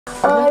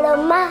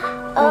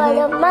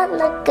the man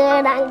look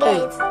good and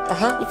get.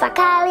 If I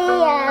carry you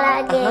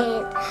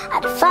again,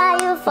 I'd fire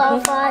you for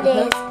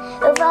this.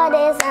 For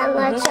this and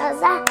the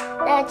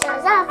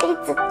trouser fit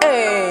to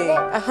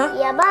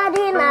your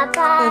body not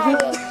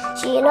crying.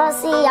 She don't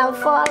see I'm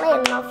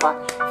falling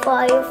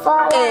for you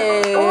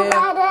falling.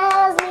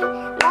 Overdose me,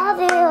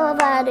 love you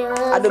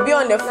overdose. I'll be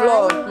on the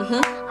floor.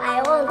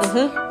 I want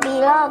be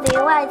loving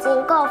white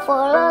and go for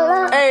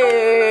love.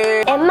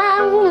 Hey,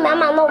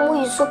 mama no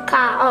mu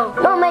isuka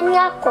no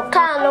manya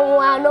koka no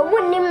wa no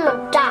munim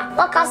no da.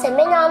 Oka se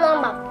menya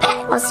number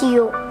was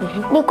you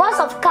because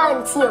of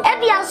can't you.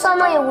 Every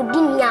summer you would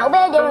dinya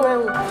where they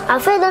run. I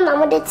feel that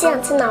I'm a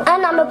detent now,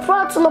 and I'm a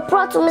pro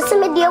to me see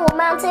me dear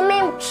woman to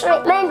men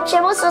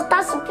was so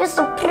that's a piece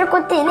of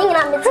precotin.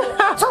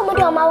 So much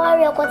of my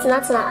warrior cotton,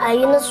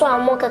 you know, so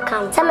I'm more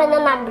account. Tell me,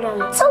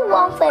 so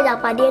one fed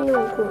up at the new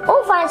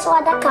over so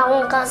other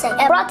count cause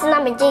I brought an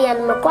amity and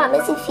McQuam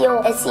feel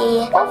a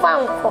sea over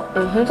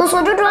uncle.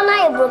 So do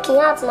I broken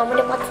hearts no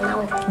matter what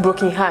now?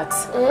 Broken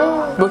hearts.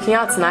 Broken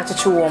hearts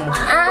natural woman.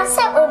 I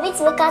said, oh, it's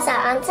because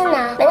I Aunty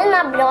Naa, but then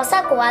I blow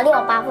circle while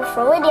you're powerful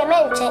for with your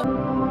mention.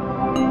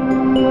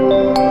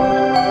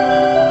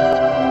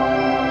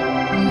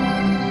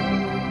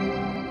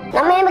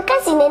 Now, maybe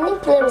because in any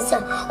place, or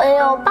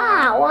your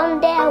bar one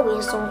day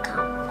will soon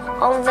come.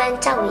 On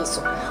venture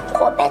whistle,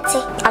 or Betty.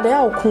 Are they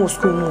all cool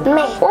school?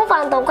 Me, who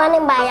found the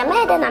one by a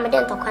maid and I'm a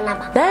dental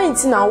canaba.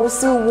 19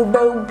 hours, will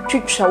be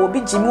teacher will be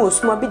Jimmy or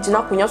small bit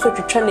enough when you're so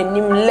to train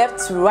him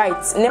left to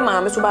right. Name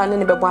I'm so bad and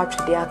never watch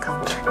the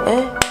account.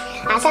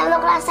 I said no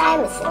glass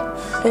I'm missing.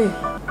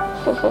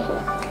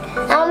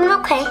 I'm not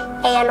okay,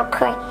 and no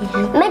cry.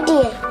 My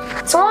dear,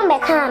 so I may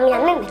come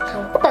here, maybe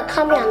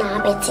come here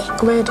now, Betty.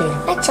 Where do you?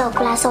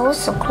 Class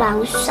also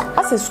close.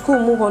 As a school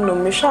move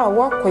on, Michelle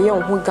walk with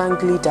young who gang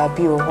leader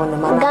be or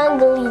one man. Gang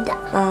leader.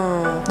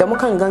 The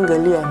Mokan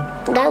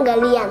Gangalian.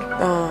 Gangalian.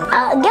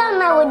 Girl,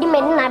 now would you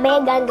make a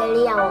big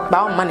Gangalian?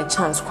 Bound money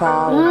chance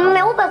crowd.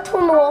 No, but 2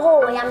 more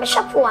hole, I'm a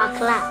shop work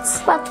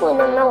class. But we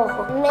don't know.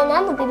 Men,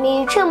 I will be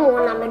me,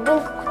 Chimon, I'm a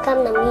drink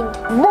come the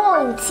meat.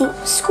 Born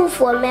school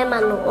for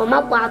Memano or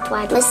my part.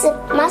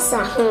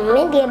 Massa,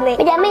 maybe I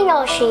may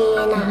your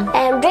share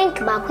and drink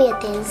back with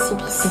 10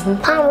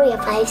 CDs. Pound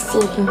 5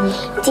 CD.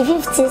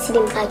 15 CD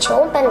patch,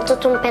 open a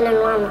total pen and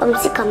one. I'm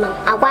sick of man.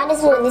 I want to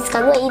this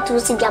can eat 2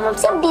 CD. I'm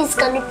saying this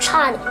can be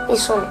tried.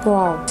 This one.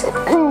 Wow.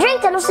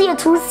 Drink and see a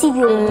 2 CD.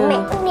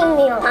 Make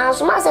me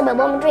as much as a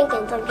bomb drink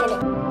and don't get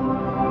it.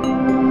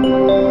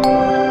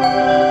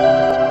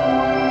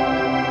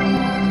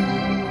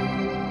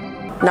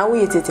 Now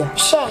we eat it.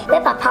 Share,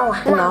 paper power.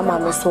 Now,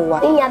 Mamma, so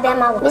what? In your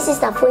bema, this is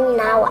the phone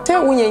now.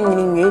 Tell me,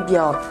 you be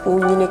out,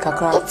 only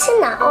cacra. It's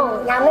now,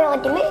 oh, now,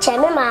 the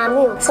chairman,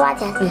 mammy, so I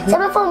tell you.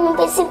 Some of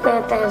them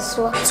simple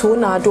pencil. So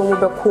now, don't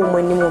be cool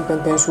when you want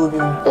pencil.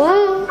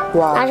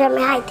 Wow, I am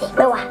high.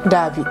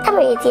 Darby, I'm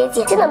a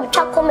theatre. Tell them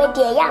chocolate,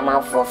 dear,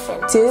 yam for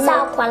them.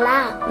 South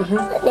Quala,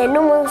 the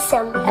no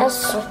some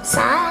else.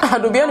 I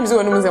do be on his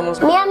own.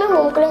 Me, I'm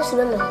no close to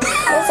them.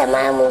 That's a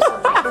man.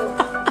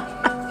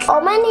 Oh,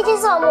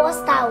 managers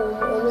almost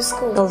town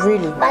school. Oh,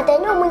 really? But I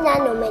know when I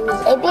know many.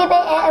 A baby,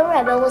 a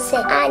rebel will say,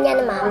 I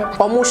am mamma.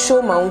 Almost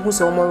show my own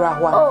who's almost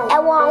oh, I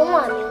want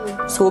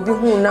one. So be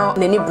who now,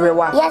 any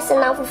brewer. Yes, and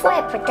now for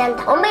a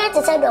pretender. Oh, may I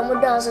tell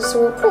you, does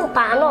so cool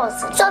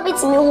panos. So be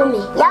to me, who me.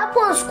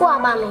 Yapon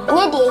squaw, mammy.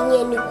 Yet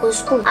the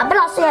school. I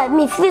blast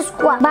me fish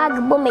squaw bag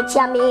bommet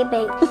yammy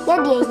bank.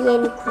 Yet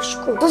the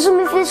school. Does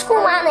me fish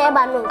school man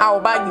ever know?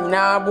 I'll bag you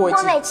now, boy.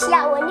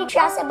 When you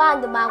trust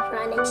about the back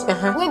planet.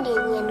 Yet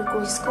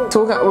the school.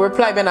 So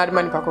reply Bernard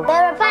money paco.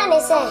 The reply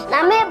say,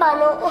 "Na me ba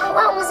no,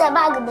 what was a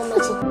bag of bomb?"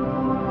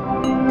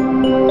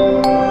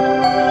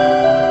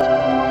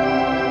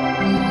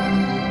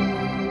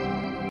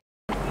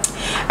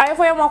 I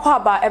for your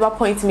about ever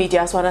point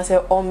media, so I say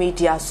all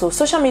media. So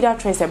social media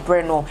trends a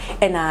breno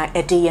and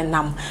a day and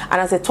nam,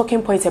 and as a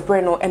talking point a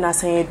breno and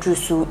as a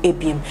drusu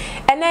ebim.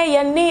 And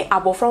a ne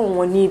abo from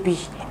one be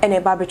and a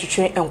barbecue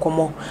train and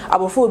como.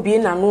 Abo for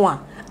being a noa.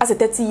 As a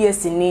 30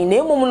 years in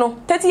name,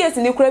 30 years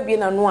in the crab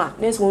in a noir,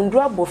 there's one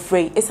drop of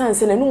fray, a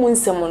sans and a no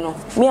semono.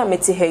 Me, I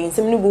met her in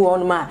some new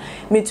on ma,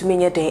 me to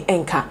me a day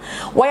anchor.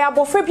 Why I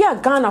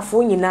bought Ghana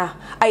for you now?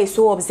 I am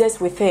so obsessed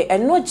with her,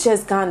 and not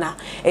just Ghana.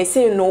 I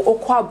say no,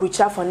 Okwa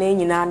Butcher for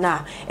Nana na,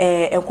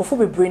 and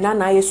Kofubi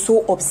Brennan. I is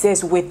so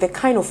obsessed with the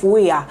kind of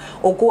way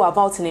or go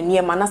about in a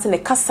near manas in a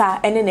casa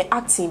and then the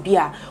acting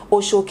beer or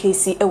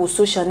showcasing a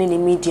social in the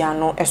media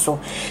no eso.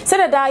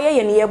 Said that I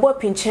and ye boy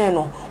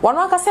pincheno. One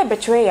waka say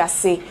betray, I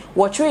say.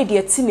 What trade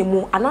dear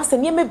Tinimu, and as a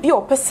near may be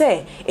or per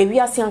se, if we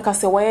are seeing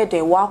Cassaway,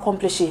 they will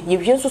accomplish it.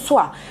 You so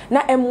swa.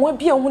 Now, and what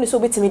be on when it's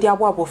over to media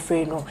wabo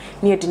freno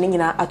near the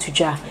Nina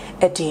Atuja,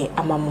 a day,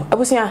 a mamma. I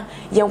was here,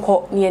 young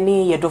court near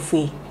your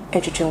doffy,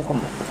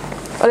 education.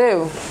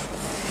 Hello,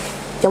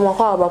 young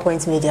call about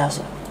point media.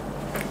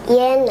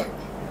 Yen,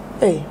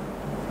 eh.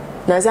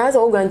 Naza's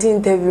organ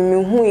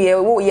interview me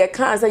who ye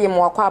can't say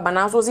more quab, and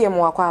I also see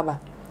more quaba.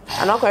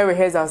 And I'll carry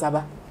his house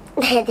about.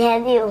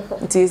 Have you?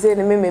 It is a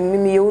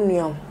meme,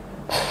 union.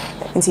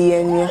 It's a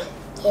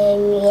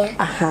Yeah.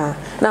 Aha.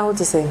 Now what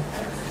to say?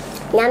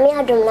 Nyame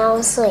adom na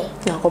wo so e.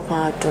 Na ko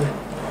pa adom.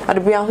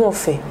 Adobia ho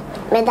fe.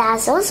 Me da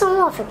so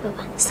ho fe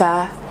papa.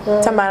 Sa.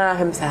 Tambara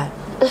hem sa.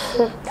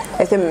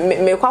 Ese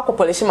me kwa ko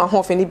polish ma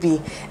ho fe ni bi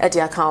e de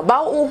account.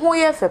 Ba wo ho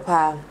ye fe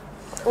pa.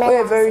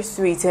 We very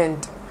sweet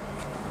and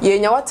ye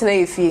nya what na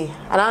ye fie.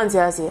 Ana anti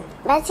ase.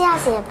 Beti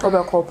ase pa.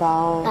 Obe ko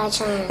pa.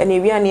 And e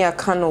wi ani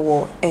aka no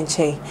wo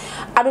enche.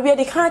 Adobia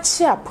de ka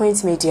chi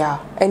appoint media.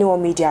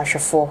 Anyone media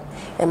hwefo.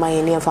 E ma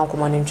ye ni amfa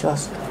komano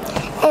ntwas.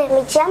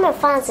 Me jam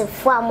fancy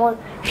for more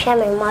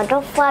shaman, my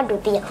dog father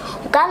be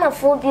Ghana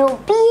for you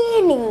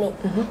being me.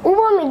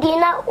 Ubo me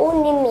dinner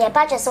only me a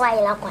patch of why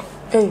I like.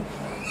 Eh,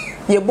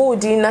 your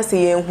body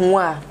nasi and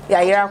hua,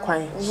 ya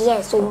quine.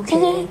 Yes,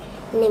 okay.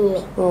 Name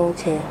me.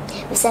 Okay.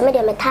 Some of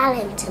them a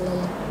talent.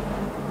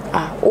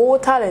 Ah, all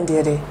talent,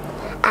 dear.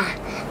 Ah,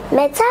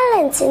 my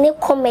talent in a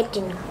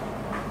comedy.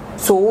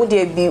 So would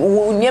there be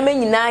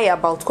nyame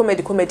about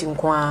comedy kwa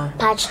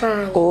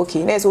Patchan.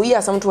 Okay, next we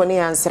are some to any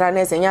answer and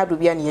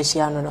adubia ni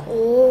yeshiano no.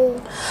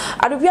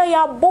 Adubia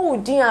ya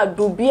bodi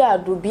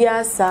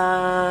adubia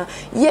sa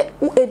ye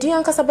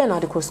edian kasa be na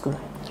de school.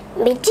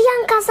 Me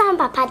dian kasa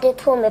papa de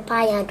to me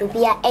pa ya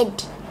adubia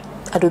edi.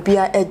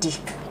 Adubia edi.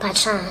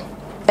 Patchan.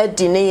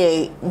 Edi ne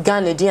ye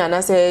Ghana di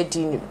anase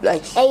edi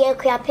like Eye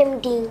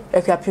kwapem din.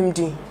 Ekwapem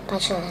din.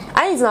 Patchan.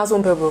 I is na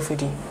so pebble for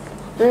di.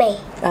 Me.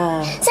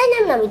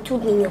 Say na me tu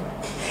ni yo.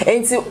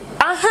 Enti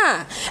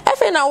aha,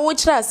 efe na wo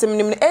kira asem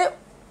nim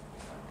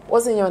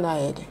what's in your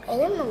head? I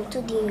na me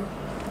tu di yo.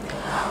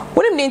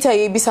 Wonim ne nta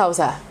ye bisa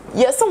usa.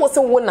 Yes wo se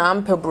wo na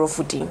ampe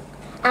brofudi.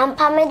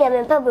 Ampa me de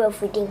me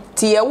brofudi.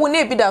 Ti ye wo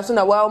na bi da so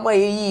na wa ma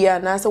ye yi ya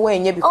na se wo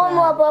enya bi. Oh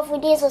mo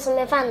brofudi so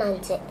me fa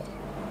nante.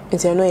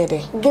 Enti no ye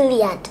de.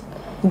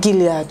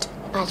 Gilead.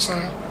 Pacha.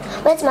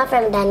 Where's my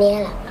friend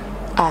Daniela?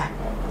 Ah.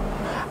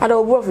 Ada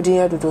brofudi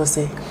ya dodo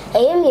se.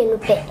 Eye me nu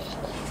pe.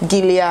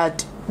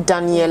 Gilead,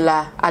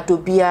 Daniela,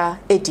 Adobia,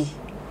 Eddie.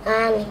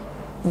 Ani.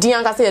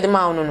 Dianka say the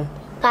ma no.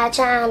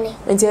 Pacha ani.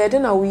 Enti e de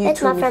na wo yi.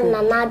 It's my friend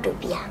Nana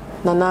Adobia.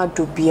 Nana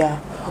Adobia.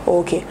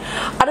 Okay.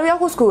 Adobia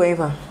go school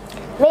where?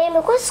 Me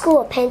go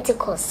school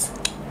Pentecost.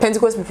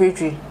 Pentecost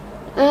preparatory.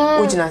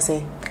 What you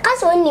say?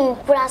 Cause when you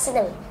class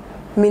them.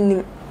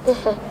 Meaning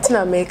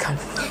Tina American.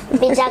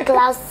 Bija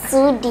class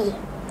 2D.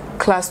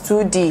 Class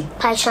 2D.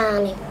 Pacha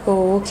ani.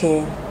 Oh,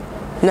 okay.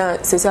 Na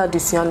sesa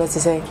adusiana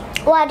say.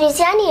 What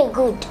adusiani is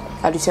good.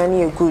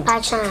 Adusiani is good.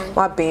 Pacha.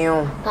 What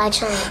beyon?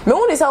 Pacha. Me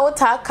woni sa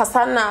wota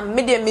kasana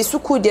me de me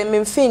suku de me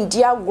mfin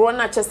dia gro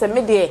na chese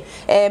me de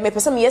me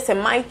pese me yese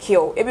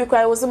Michael ebi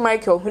kwa wo se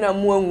Michael huna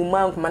mu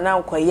anwuma nkoma na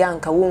nkoya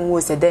nka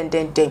wonwo se den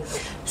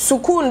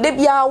suku nde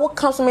bia wo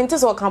consumente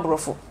so kan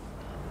brofo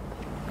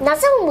na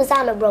se mu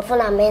sa me brofo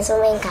na me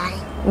so men kai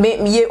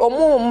me ye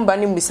omo mba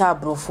ni mbisa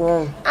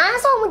brofo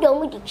so mu de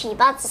omu di twi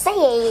but say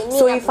ye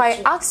so if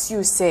I ask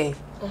you say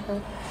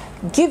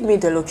give me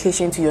the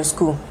location to your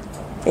school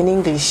in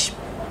English.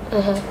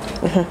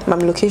 My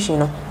location,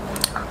 no.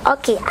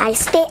 Okay, I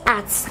stay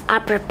at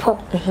Aprepo.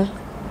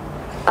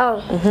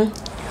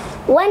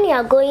 When you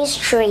are going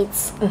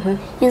straight,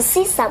 you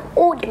see some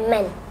old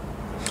men.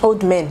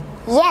 Old men?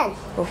 Yeah.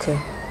 Okay.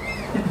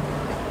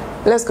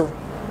 Let's go.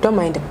 Don't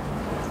mind them.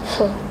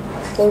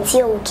 In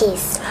your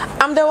case.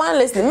 I'm the one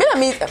listening. Me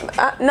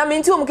na me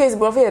in your case,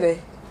 bro.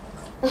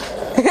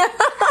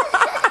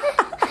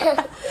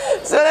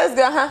 So let's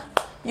go, huh?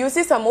 You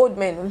see some old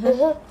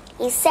men.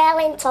 He's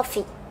selling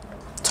toffee.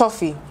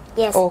 Toffee?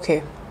 Yes.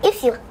 Okay.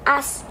 If you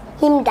ask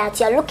him that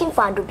you're looking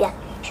for Adobia,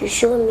 you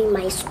show me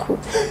my school.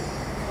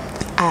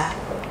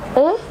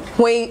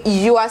 When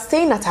you are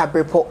staying at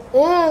Abrepo,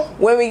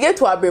 when we get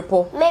to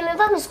Abrepo,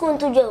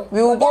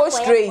 we will go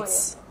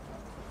straight.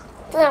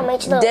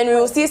 Then we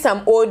will see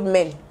some old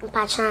men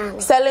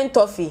selling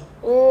toffee.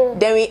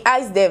 Then we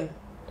ask them,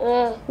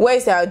 where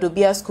is our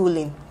Adobia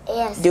schooling?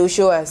 Yes. They will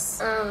show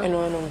us.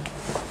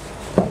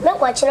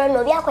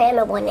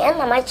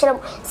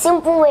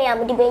 Simple way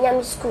I'm the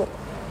Benjamin school.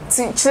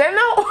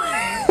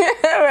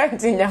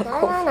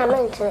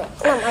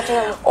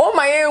 Oh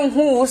my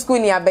who school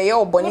near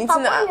Bayo Bonita.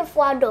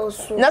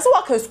 That's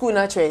what can school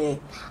naturally.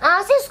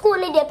 I say school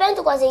need the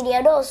Pentecost in the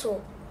adults.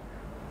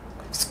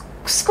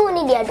 School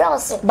need the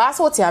adults. That's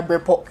what you are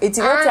brepo. It's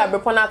not your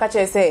brepona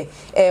catch say,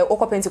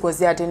 Oko Pentecost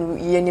there, then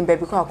you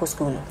baby call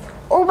school.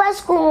 Over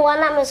school, one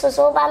am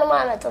so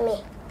bad to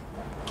me.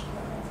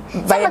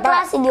 By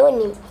class in the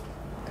only.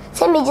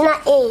 Send me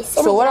A.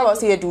 So what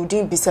about you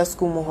do business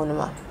school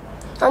mohonoma?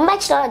 I'm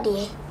bachelor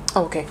day.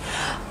 Okay.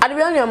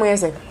 Adobia no mo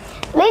say.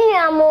 Me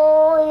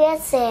nuamo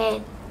yes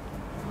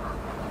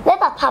me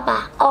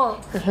papa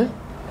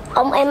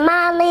a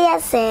man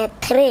yes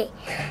 3.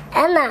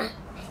 Ana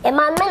a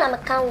man me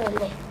can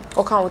wo.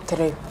 O kan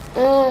 3.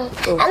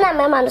 Ana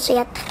me man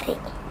so 3.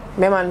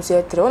 Me man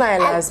so 3. Una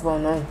last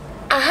born no.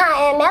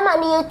 Aha, me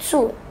man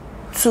 2.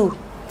 2.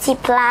 T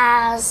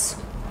plus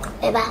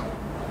eba.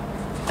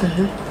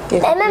 We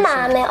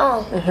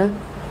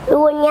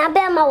will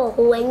never know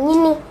who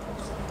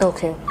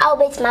okay. I'll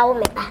bet my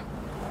woman.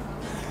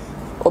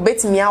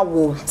 Obet me, I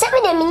will. Say,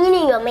 the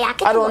meaning of me.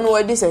 I don't know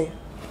what this is.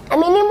 I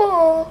mean,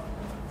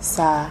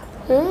 Sa.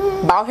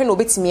 Ba he no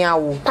betimi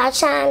awo.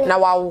 Pachan. Na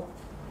wawo.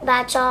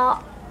 Bacho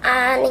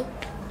ani.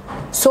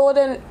 So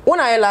then when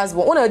I last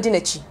born, when I did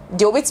nachi,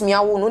 the obetimi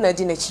awo no na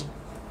di nachi.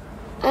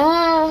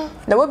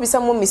 Na we be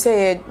some me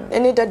say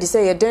any daddy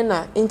say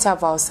dinner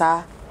interval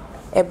sa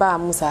eba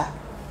amusa.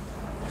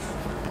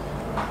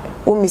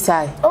 O mi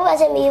say. O was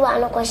me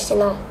one question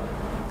no.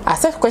 I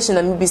said question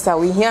na me be say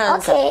we hear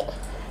answer. Okay.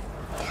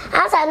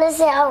 Answer no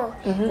say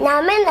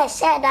na me na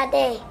share that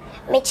day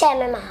me share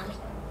me mama.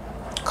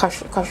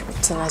 Cash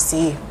tena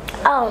see.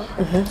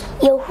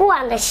 You who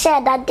and the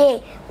share that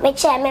day me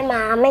share me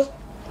mama.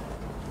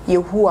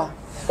 You who are?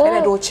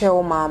 And do share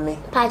o mama.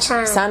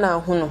 Pachan. Sana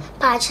hu no.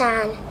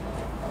 Pachan.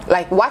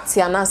 Like what's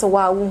your answer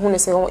wa hu no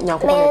say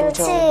nyanko na do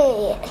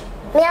share.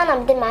 Me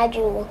anam de ma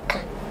adwu ka.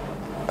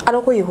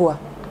 Adoko Yehowa.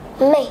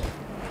 Me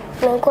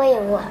ko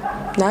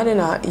Yehowa.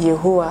 Na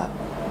Yehowa.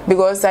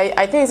 Because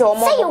I think it's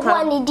almost. Say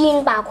Yehowa ni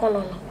din ba ko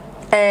no.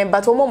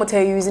 But one more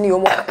tell you using your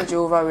mom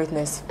Jehovah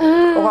Witness.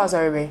 Oh, how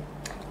sorry.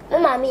 Me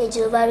mama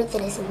Jehovah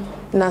Witness.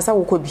 Na sa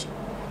wo bi.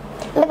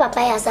 Me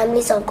papa ya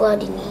Assemblies of God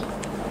ni.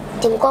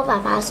 Tim ko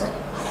papa so.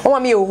 O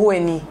mama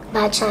Yehowa ni.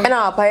 Ba chan. And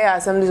our papa ya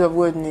Assemblies of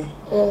God ni.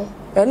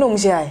 No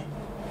mshai.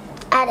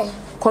 Ade.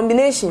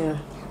 Combination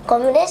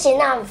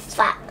am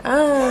fa.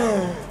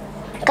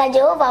 Ka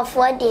Jehovah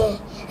for there.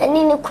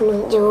 Ani ni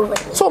kunu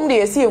Jehovah. So me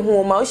dey see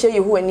hu ma o hye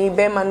Yehowa ni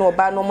be ma na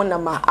oba no mo na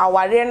ma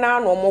aware na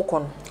no mo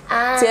kon.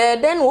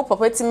 Then wo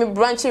papa ti me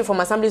branch from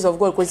Assemblies of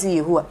God ko see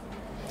Yehowa.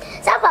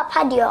 Sa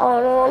papa dey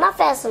on na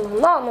first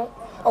no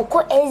oko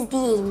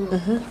SDA ni.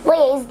 Mo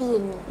ye SDA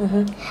ni.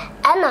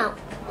 Ana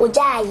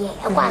ojaye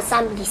eko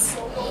Assemblies.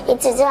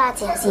 It is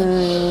what I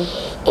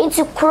see.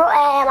 Into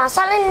ma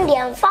sole ndi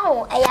amfa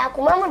ho eya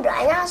akoma mu do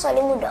anya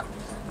sole mu do.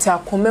 Ta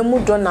akoma mu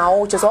do na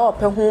o chese o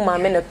pe hu ma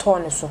me ne to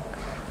ne so.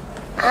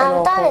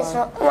 Tone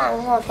so ma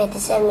ho fe te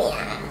se me ya.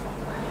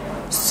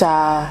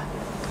 Sa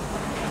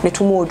me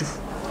tumodu.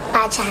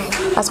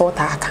 Pachan. Asa o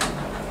ta aka.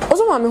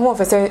 Ozo ma me ho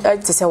fe se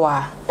te se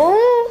wa.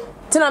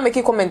 Tina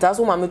make comment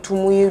aso ma me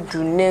tumu ye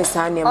du ne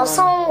sa ne ma.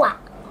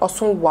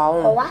 Oson wa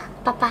on. Owa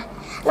papa.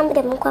 Na me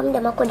dem kwam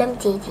dem akodam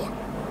tete.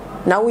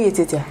 Na wo ye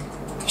tete.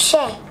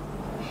 Share.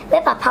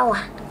 Me papa wa.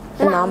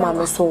 Na ma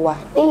me so wa.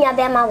 Me nya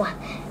be ma wa.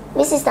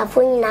 Me sister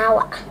fo nyina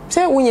wa.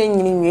 Say wo nya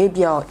nyini nwe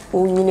bia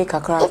o nyini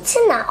kakra. Iti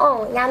na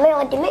nya me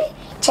odi me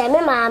che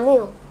me ma me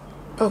o.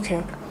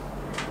 Okay.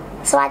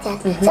 So what ya?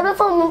 Se me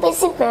fo mu be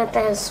si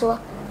pen so.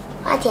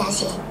 What ya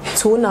say?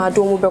 So na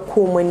do mo be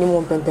ko mo ni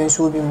mo pen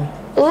so bi mu.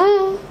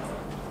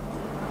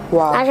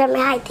 Wow. Aja me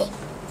haite.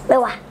 Me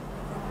wa.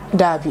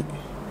 Dabi.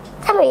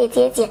 Tama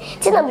yeti.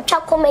 Ti na me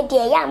twa comedy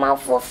ya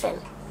amanfo fem.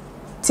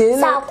 Ti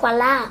na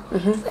kwala.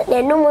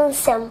 Na num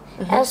nsem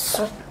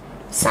eso.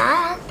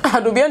 Sa.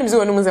 Do bia ni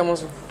bizo num nsem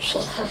so.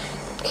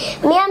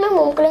 Me ame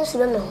mum close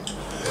no.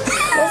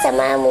 Me se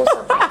ma mu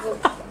so pa.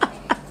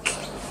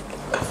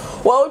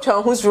 Wa o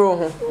twa ho suro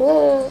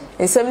ho.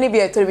 Nsem ni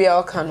bia tori bia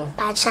o ka no.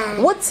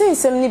 Pachan. What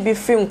nsem ni bi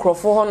film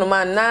crofo ho no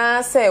ma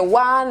na say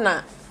wa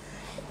na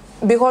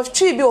because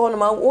tree bi ho no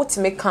ma o ti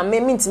me kan me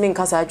ntimi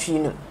nkasa tree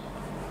no.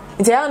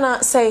 Nti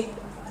ana say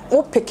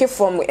wo pick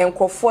from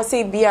enkrofo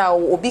say bia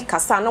obi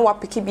kasa na wa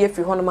pick bia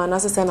free ho no ma na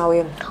say na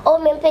we. O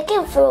me pick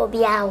from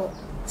obi a wo.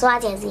 So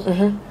what is it?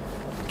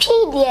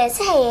 Tree dey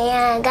say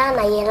ya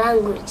Ghana ye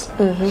language.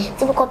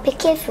 Ti ko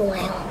pick from wa.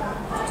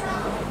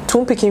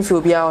 Tun picking for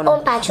obi a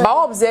no.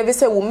 Ba observe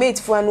say wo mate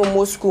for no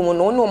mo school mo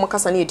no mo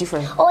kasa na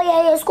different. Oh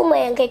yeah, school mo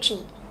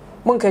yankatri.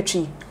 Mo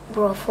nkatri.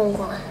 Bro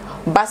fongo.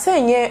 Ba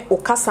say nye o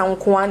kasa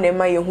nko an na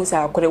ma ye hu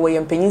sa akore we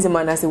yempanyinze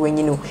ma na say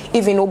wanyi no.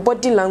 Even o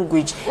body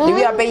language. The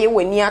way abaye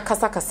wani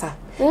akasa kasa.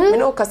 Me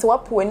no kasa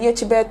wapo wani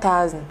achi be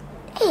 1000.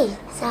 Eh,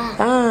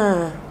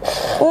 sa.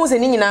 O se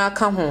ni nyina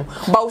aka ho.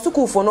 Ba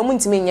usukufo no mo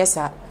ntime nye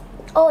sa.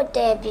 Oh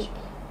Debbie.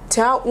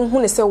 Ta hu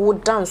ne say wo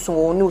dance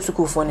wo ne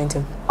usukufo ne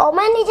ntem. O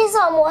manage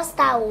so mo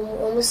star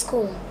wo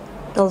school.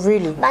 Oh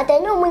really? But I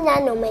know mo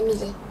nya no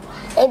manage.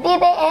 E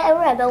bibe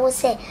e wo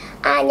say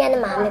anya ne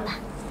ma me ba.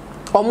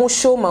 Omo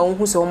show ma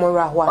hu se omo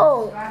ra ho.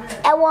 Oh,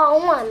 e wo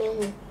ho a me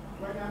hu.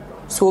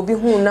 So obi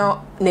hu na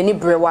nani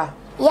brewa.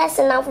 Yes,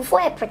 na fufo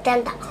e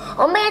pretender.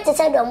 O me te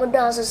say do mo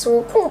don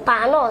so ku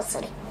pa na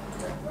osere.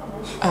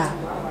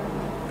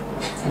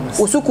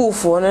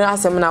 Usukufo no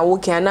asem na wo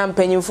kan na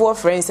mpanyimfo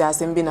friends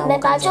asem bi na wo. Me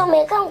ba jo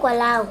me kan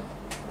kwala o.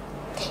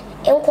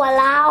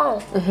 Enkwala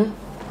o.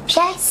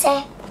 Hwe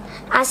se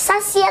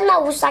asase na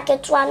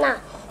wusaketua na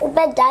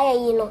obeda ya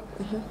yi no.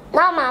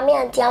 Na maame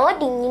anti a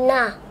odi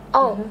nyina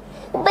o.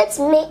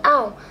 Obetime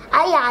o.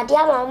 Aya ade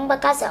ama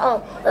mbaka se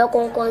o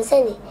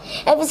konkonseni.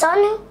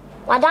 Ebisonu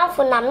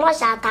wadamfo nam no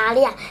sha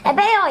atare a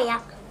ebe yo ya.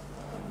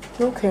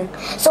 Okay.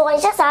 So when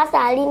just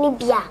atare ni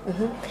bia.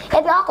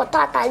 Ebe akoto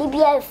atare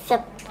bia fe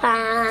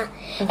pa.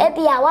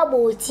 Ebe a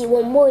waboti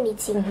wo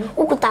moniti.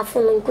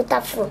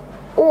 Ukutafo.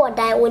 Wo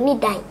dan woni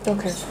dan.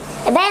 Okay.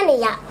 Ebe ne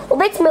ya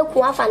obetime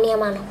ku afa ne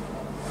ma no.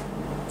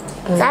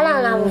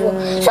 Sala na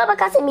wo. So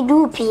baka se mi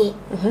du pie.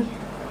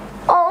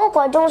 Oh,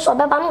 ko don so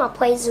beba no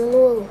poison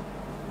no.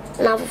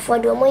 Na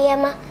fofo do mo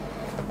yema.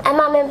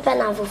 Ama me mpe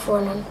na fofo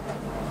no.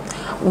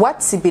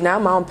 What's been a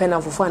mount pen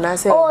of fun? I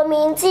say, oh,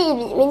 mean tea,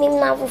 meaning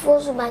now for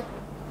force by.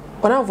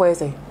 What I'm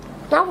voice?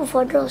 Now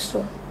for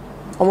Drosso.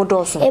 Oh,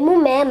 Drosso. A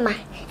mumma,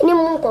 any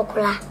moon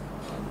cocola.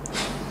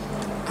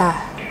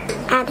 Ah,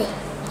 Ade.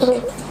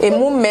 A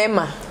moon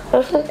memma.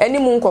 Any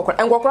moon cocola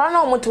and walk around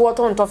almost to what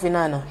on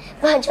Toffinana.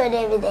 Roger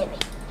David.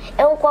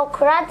 And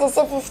cocola is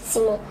a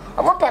 15 or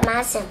what a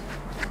massam.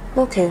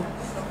 Okay.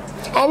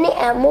 Any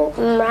a moon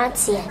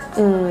ratia.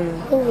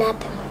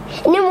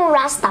 Any more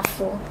rasta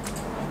for.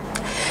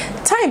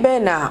 Time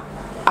Bena,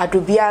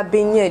 Adubia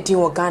being a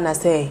deal Ghana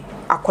say,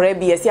 a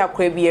crabby, a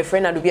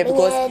friend, Adubia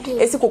because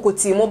it's a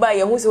cocoti,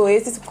 mobile, who's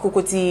always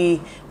cocoti,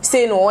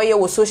 saying oil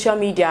with social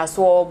media,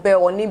 so bear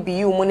or need be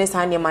you, Monis,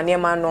 and your money,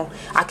 mano.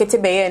 I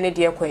can't be any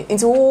dear quay.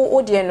 Into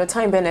all the end of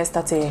time Bena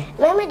started.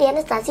 Remember the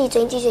end started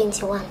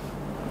 2021.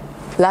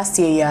 Last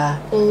year, yeah.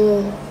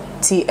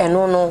 Tea and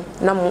no,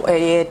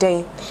 a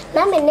day.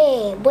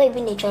 Namene, boy,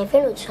 been a try,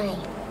 fellow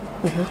trying.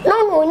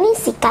 No,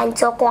 Nisi can't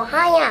talk on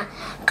higher.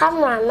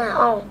 Camera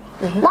now.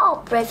 No,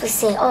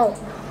 preface oh.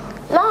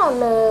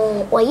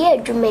 No, or ye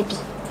do maybe.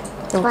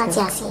 What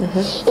you see?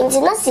 It's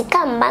not si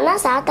come, but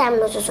not our time,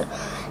 no so.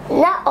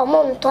 Now, a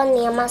month on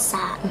near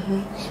Massa.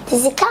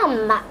 Tis a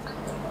come back.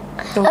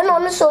 And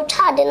on so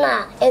charred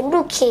now, and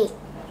do K,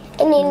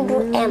 and in do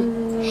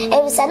M.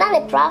 And we said on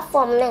the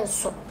platform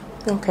lens.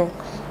 Okay.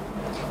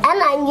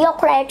 And I'm your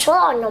cry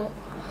on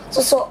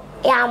so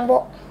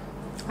yambo.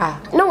 Ah,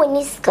 no one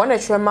is one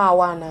at your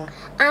mawana.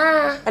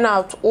 Ah, and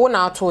out own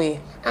out way.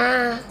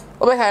 Ah,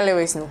 over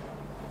highways no.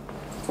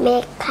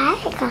 Make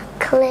a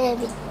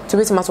clever To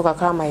be Masuka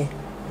Kramai.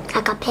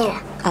 a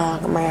capella. Ah,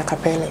 my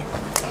capella.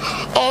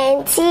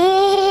 And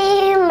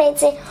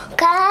teammate,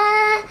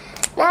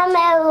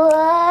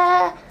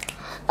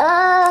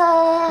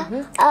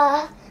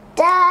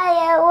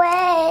 die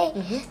away.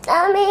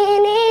 I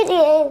mean,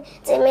 it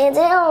to me,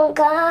 don't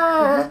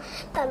come.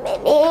 I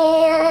mean,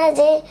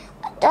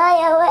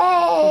 die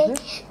away.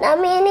 Na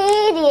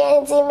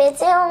many to me,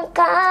 don't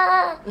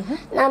come.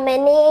 Na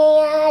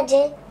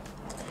many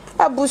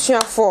A bush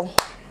for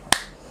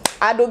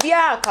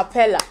Adobia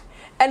capella.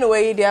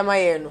 Anyway, dear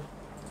my no.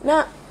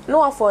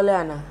 No, I fall,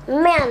 Anna.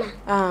 Man,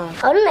 ah,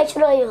 I don't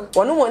know you.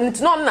 One woman, it's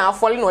not now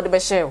falling or the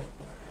beshell.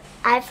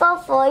 I fall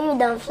for you,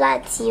 don't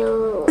flat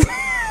you.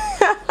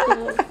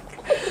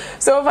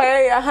 So, if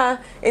I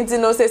into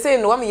no say,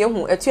 no one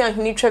you a 2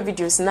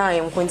 videos now, I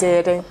am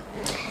pointed. And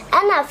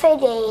I feel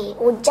they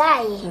would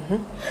die.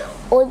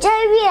 Oh,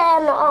 Jerry,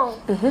 and all.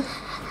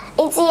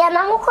 It's a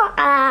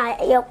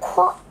Namoko, your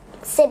court,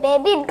 say,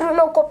 baby, do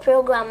no co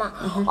programmer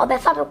or the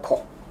father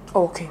court.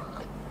 Okay.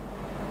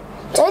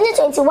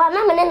 2021,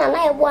 I'm an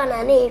I one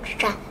and age.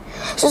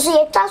 So,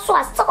 you just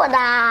was so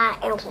that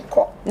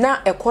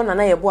now a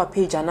corner, I bought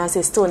page and I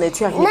say, still on a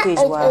 2 page.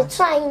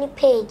 Trying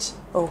page.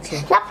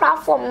 Okay. That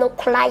platform no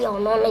cry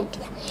on it.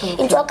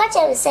 Into a catch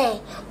and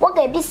say, what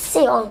can be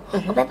seen on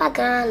Pepper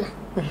Ghana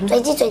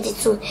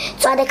 2022.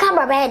 So the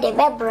camera bed, the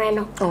bed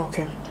brand.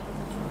 Okay.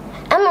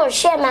 I'm not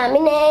sure my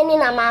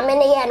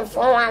many and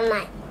for one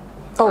night.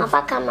 Oh, if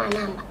I camera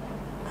number.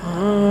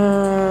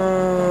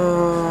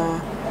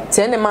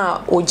 Send them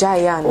out,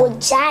 Ojaya.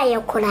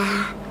 Ojaya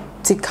Kura.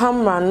 The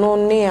camera no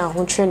near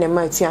who train them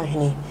my 2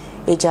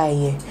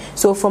 Ejaye.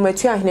 So from a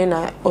 2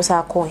 I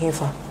also call him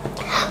for.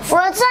 For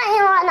a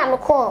time, I'm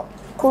called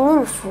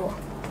Kululu.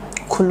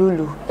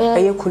 Kululu.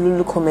 A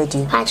Kululu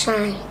comedy. I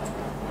try.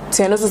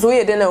 Tiano so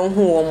we dey na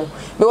hu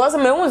because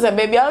me hu say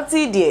baby out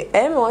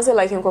there was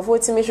like in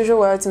comfort me show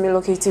where to me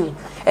locate you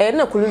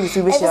na Kululu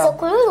fi be sha. It's a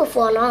Kululu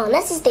for now.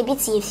 Let's just a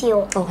bit if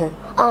you. Okay.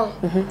 Oh.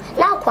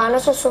 Now kwa no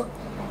so.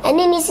 And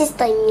then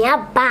sister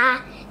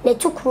nyaba na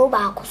tukuro ba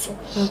akoso.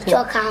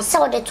 You can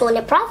sell the to on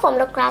the platform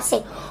no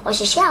classic or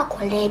she share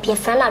kwale bi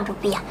friend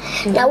adobia.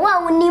 Na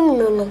wa wonim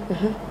no.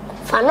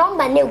 For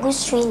number na go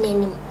stream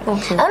nanim.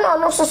 Okay.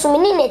 And no so me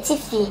ni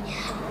netifi.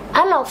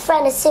 I know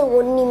friend say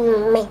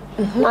wonim me.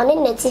 No ni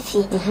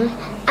netifi.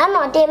 I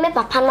know dey me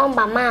papa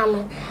number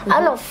man.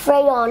 I know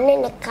friend on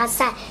ni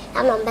kasa.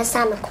 I know be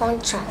sign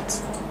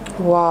contract.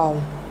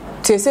 Wow.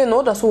 They say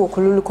no that's what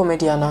Kululu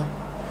comedian.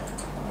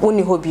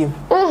 Only hobby.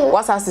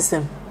 What's our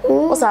system?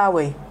 What's our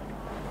way?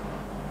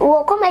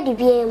 Well, comedy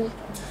BM.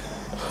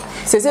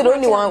 Say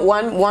only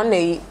one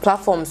a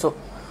platform so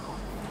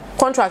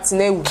contracts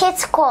name.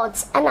 Kids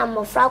Court and I'm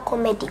a frau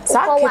comedy.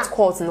 That Kids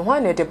Court and why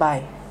not they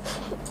buy?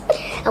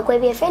 I could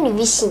be a friend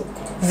vision.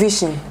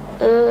 Vision.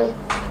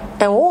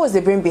 And what was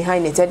the brain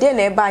behind it? I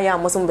didn't buy a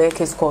Muslim by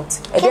Kids Court.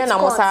 And then I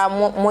must have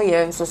more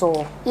years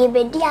so. You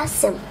be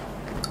diasem.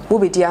 Who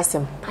be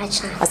diasem?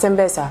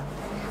 Asembesa.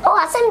 Oh,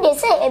 asem they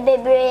say a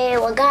baby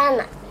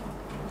Wagana.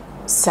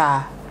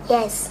 Sir.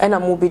 Yes. And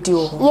I'm be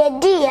deal. Yeah,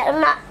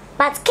 dear,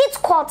 but Kids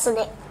Court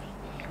today.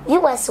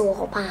 You were so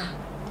open.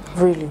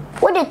 Really?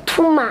 What the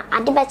tumor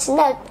at the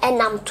bachelor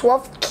and I'm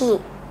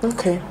 12K.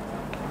 Okay.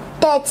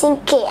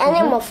 13K and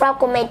I'm a frau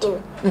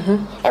comedy.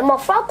 And my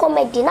frau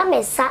comedy, I'm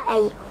a sa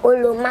a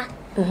oloma.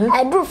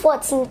 I do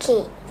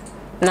 14K.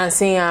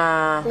 Nancy,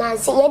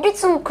 you did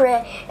some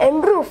cray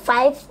and drew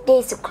 5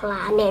 days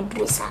cry and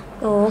dressa.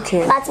 Oh,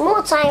 okay. But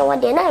more time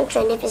what they're not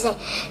trying to say.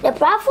 The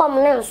platform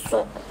now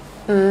so.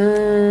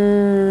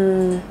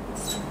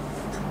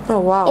 Oh,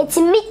 wow. It's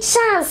a mid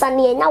chance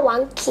and you're not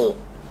 1K.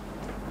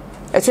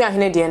 It's your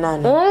hand, dear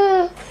Nan.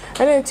 And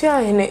it's your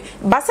hand.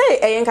 But say,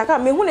 a kaka,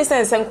 me who is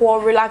sense and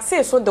quite relax,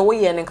 so the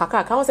way and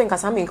kaka, I was saying,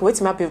 Casaming,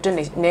 waiting up in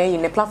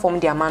the platform,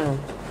 dear man.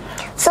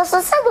 So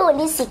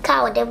this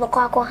cow they will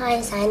call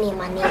hands and any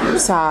money.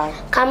 Sir,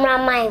 Camera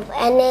my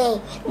and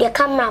the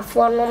camera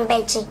for no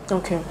bedgy.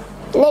 Okay.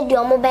 Need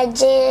your mobile,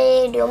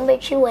 the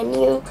ombechi when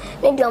you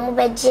need your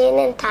mobile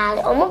and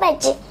tally or mobile.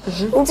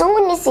 It's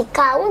only see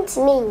cow won't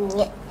mean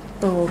yet.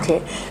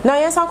 Okay. Now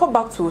yes, I'll go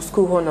back to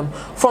school honum.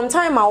 From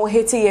time I will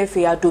hate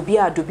Effe,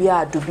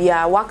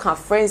 Adubia, work her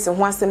friends and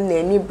once them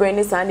any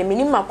brains and the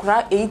minimum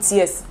 8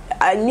 years.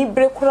 I need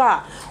break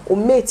or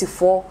mate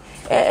for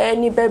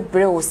any bed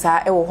brew,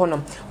 sir, or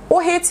honum. Oh,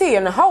 hate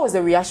and how was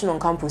the reaction on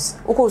campus?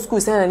 Oko school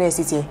send an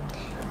city.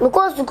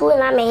 Because school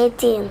and I'm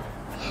 18.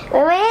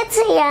 We're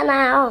 18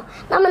 now.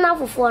 I'm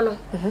enough for no.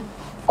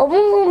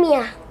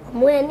 Obumia.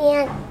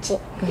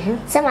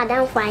 Some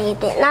Madame Fire.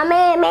 Now,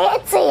 may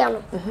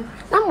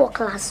I'm more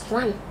class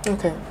 1.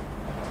 Okay.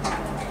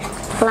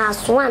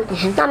 Class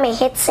 1. Now, may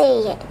head say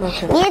it.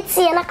 Yet,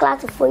 see a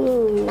class for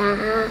you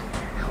now.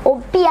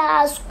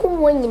 Obia school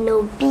when you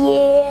know,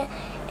 be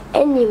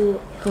any.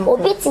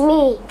 Obit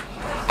me.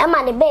 I'm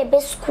at the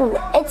baby school.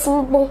 It's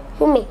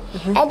me.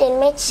 I didn't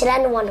make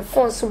children on the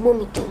phone so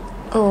boom.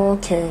 Oh,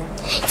 okay.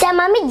 Tell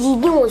mommy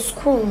Gigi was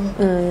school.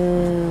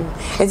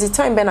 Is it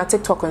time Ben a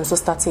TikTok and so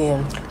start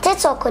here?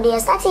 TikTok they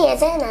start here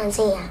and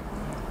say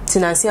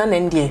Tinancy and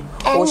India.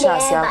 Oh,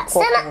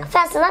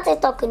 first not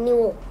TikTok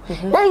new.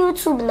 Now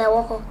YouTube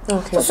now.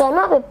 Okay. So I'm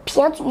not a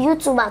piano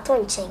YouTube at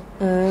 20.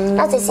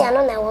 That's say I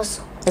know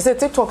also. Is it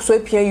TikTok so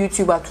piano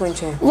YouTube at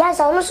 20? Yes,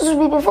 I know so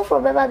be before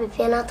for baby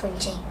piano at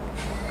 20.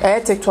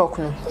 TikTok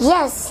no.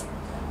 Yes.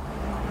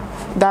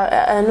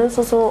 That I know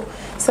so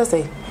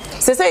say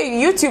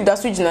YouTube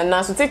that's which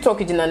na so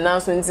TikTok is na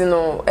so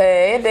ntino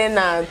then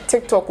na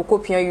TikTok ko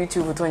pia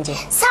YouTube to nje.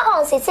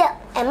 Say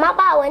e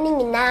maba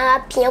wani na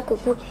pia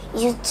kuku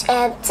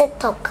YouTube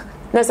TikTok.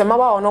 Na say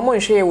maba no mo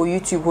nhwe wo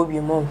YouTube ho bi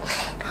mo.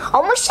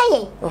 O mo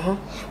hye.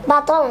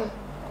 But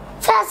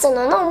first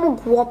no mo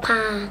guo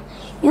pa.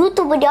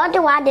 YouTube the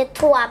other one the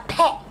to a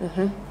pet.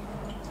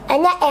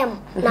 Anya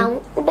M na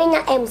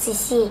ubenya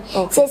MCC.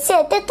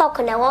 Say TikTok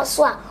na wo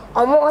so a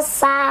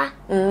almost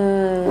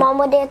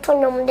Mama de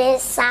tonum de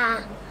sa.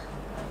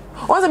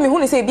 Once me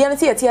who say bia na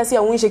tie tie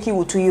a won sheki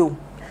wutu you.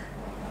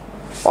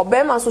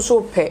 Obema so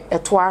so pe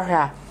eto ahwe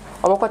a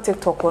obakọ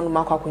TikTok no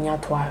makwakonya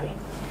to ahwe.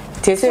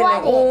 Tie say na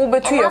wo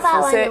betu ye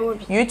fo say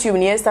YouTube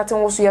ni starting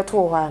wo so ye to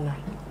ho ana.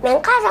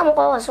 Men ka sa mo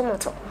ko wo so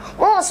moto.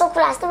 Wo so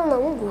class to ma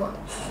wugu.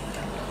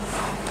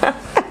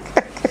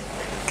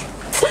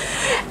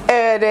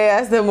 They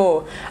ask them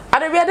all.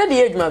 Are we at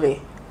the age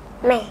maybe?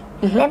 Me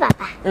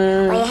papa.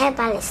 Oye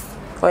herbalist.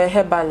 Oye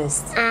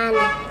herbalist. And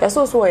yes,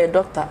 also a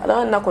doctor. I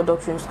don't know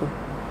doctor in school.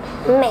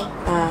 Me.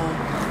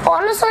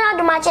 No so na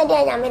do ma che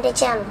dey nyame de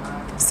che no.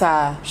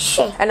 Sir.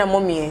 She. And a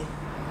mommy.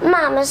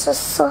 Mama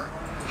so.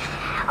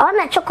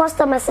 Na cho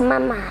customers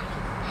mama.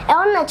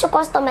 Na cho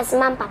customers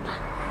mam papa.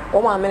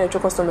 O ma me na cho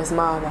customers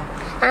mama.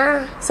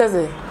 Says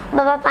it.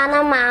 Baba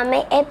pana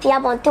mama e pia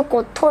bon to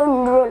ko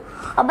tonro.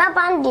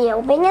 Obaba ndie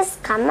obenye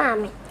ska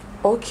mama.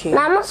 Okay.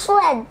 Na no so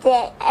e de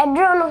e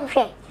dro no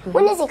hwe.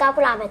 Woni sika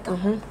kula beto.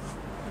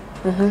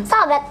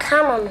 So be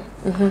canon.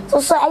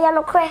 So e ya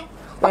no kre.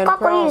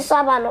 Okako yi so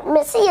aba no.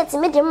 Me see yet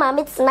me de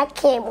mama tina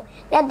kemo.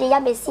 Ya de ya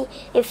be see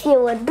e fie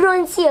we dro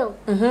ntie o.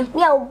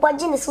 Me a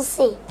oboji ne so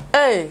say.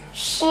 Eh.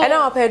 E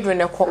na wa pedro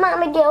ne ko.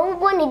 Mama de wo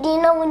boni di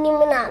na woni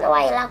me na wa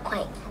yela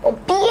kwan.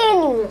 Obi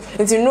eni.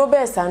 Nti no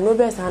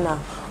besa na.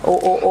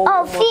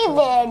 Oh,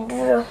 fever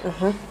dro.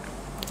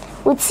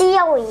 Uti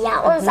ya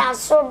oya onza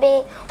so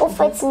be o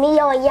fet me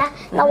ya oya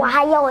na wa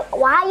ha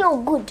yo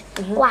good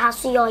wa ha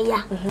so ya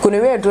oya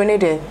gonorrhea dro ne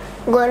de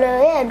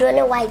gonorrhea dro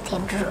ne white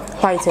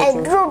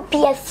dro dro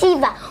pia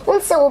fever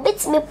onse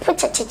obit me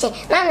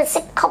puchecheche na ne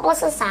se couple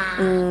so sa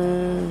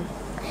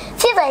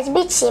fever is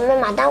be chi me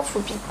madam fu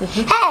bi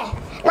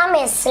na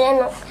me sere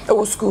no e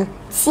wo school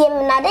tie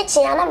me na de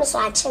chi na me so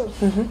ache me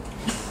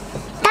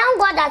thank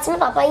God that me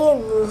papa ye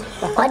nu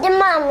o de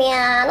mama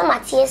ya na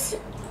matiesi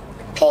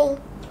pain.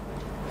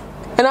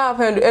 And I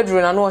have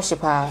Edwin and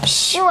worship her.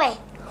 Sure.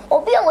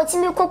 Obi a wati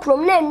me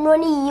kokrom na enro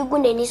ni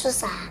yigu na ni so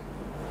sa.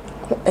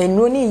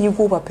 Enro ni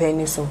yigu papa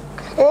ni so.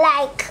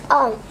 Like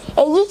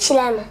eyi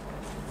chile no.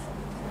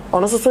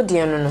 Ono so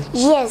de no.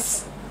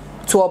 Yes.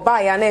 To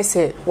oba ya na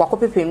say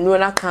wakopepe enro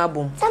na ka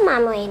abom. Sama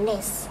no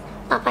nurse.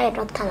 Papa a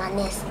doctor na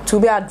nurse. To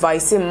be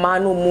advising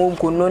man no mo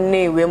go no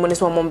na we mo ni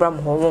so mo mbra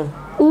mo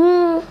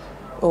ho.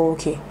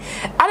 Okay.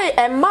 Are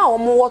emma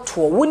omo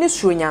woto woni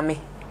suro nyame.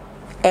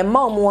 Emma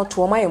omo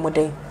woto ma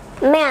yemoden.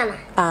 Meana.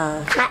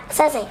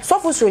 Say. So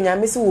for sure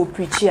nyame se wo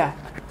preach a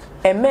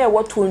eme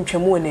woto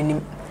ntwam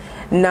wonanim.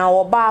 Na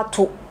oba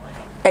ato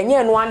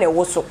enye no ana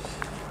wo so.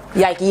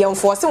 like ye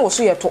enforce wo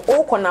so ye to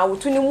o kona wo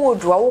tuni mu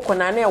odua wo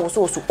kona na ye wo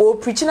so o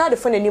preach na de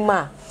fa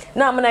nanima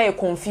na am na ye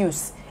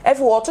confuse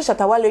efi wo to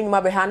shatawale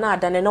nyuma be ha na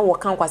adane na wo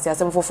kan kwase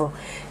asem foforo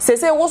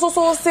sese wo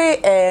so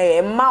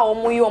se ma o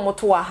mu yi o mo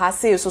to ha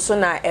se so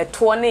na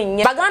eto na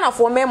nya bagana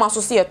fo me ma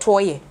so se eto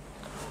ye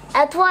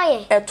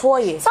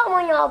so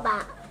mo nyoba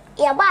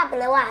ye ba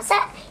bele wa se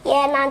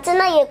ye nante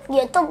na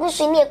ye to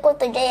gusu ni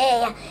ekoto je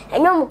ye ya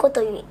enyom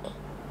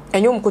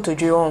koto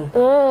dwe on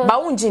ba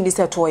won jin di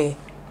se to ye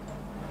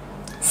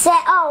se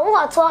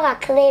wo to ka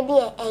kle bi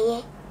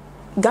eye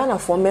Ghana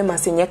for mema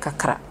senye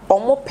kakra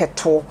omo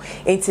peto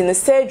enti ne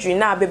surgery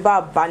na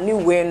abeba ba ni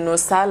we no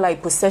sa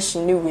like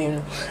possession ni we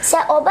no se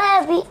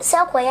oba bi se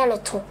koya ne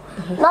to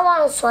na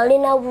wan sori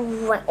na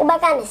wuwa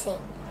ubaka ne se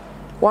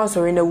wan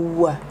sori na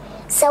wuwa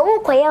se wo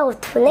koya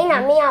otu ne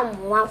na me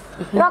amwa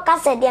no ka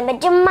se de me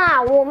de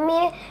ma wo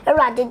me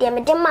erade de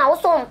me de ma wo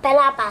so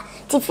mpela pa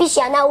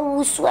artificial na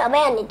wusu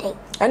aba ne den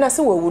ana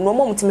se wo no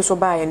mo mutimi so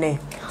ba ye ne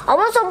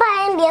omo so ba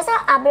ye de se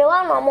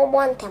abrewa no mo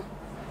bontem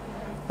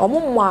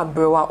omo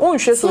abrewa on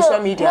hwe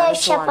social media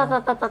so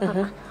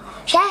papa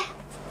she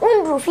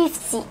undru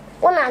 50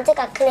 una take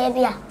a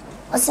klebia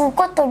osim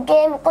koto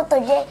je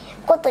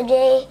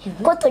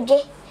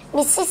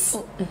misisi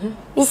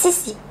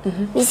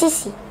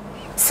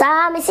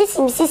sa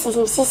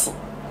misisi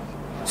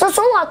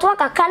so what work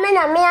akana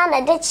na me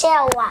na de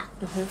chewa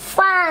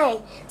fine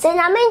se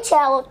na me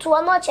chewa to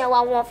no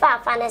chewa won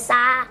fa ne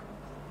sa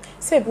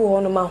se bi wo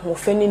no ma ho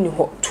fani ni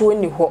ho to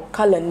ni ho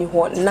kala ni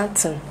ho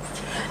nothing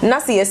na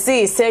se ye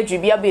say surgery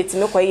bia be ti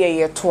me kwa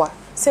ye to a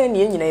se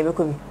ne nyina ye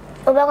bekomi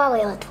obekwa ko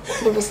yo to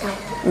de bisa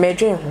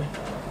medwen ho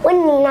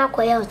wonni na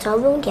ko yo to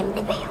obo ngem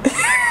de be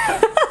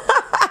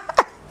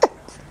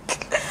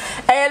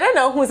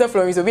na who say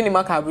Florence obi ni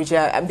maka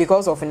abuja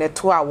because of ne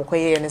to a wo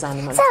koye ne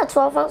san man say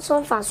to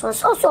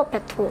so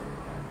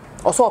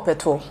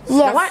petrol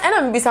yes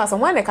na me bisa so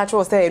wan na ka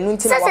cho say enu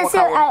nti na wa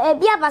say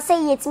bia ba say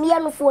yetimi ya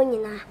no fo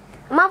nyina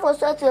ma fo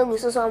so to egu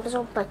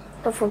so pa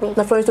to fo be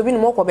na Florence obi ni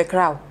mo ko be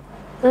crowd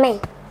me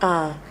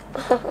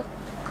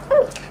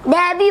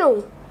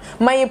Debut.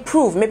 My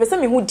prove me pesa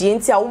me hu die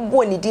nti a wo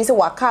bo ni din se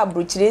waka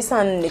abrochire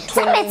san ne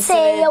to me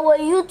say you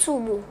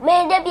YouTube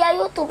me dey be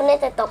YouTube ne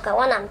TikTok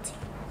one am ti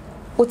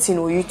what's in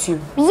YouTube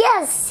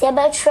yes you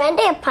be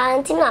trending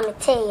panty na me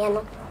tell you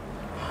no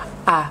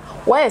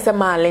why is a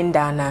man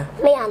Linda na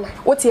me ana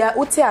what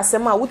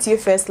asema what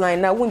first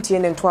line na wontie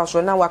ne nto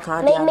aso na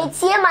waka me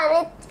tie ma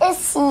ne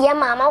esie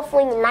mama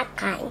fo nyina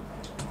kan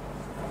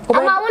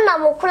ama wona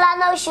mukula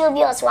na show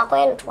bi os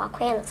wakoye no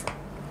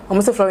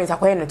omo se Florence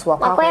akoye no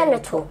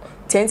to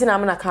tenti na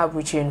amna ka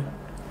abrochire no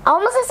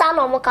omo se sa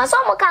na omo ka so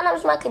omo ka na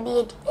msma ka bi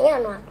edi ya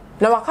no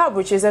na waka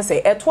abrochire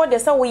se eto de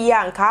se wo ye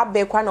anka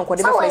abe kwa na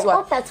nkode be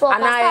face wa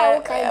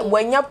ana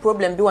wanya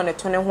problem bi wona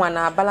to ne ho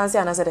ana balance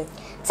ana se de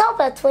so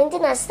per 20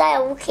 na style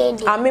wo ka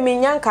edi me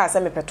nyanka se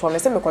me peto me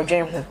se me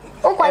kodwen ho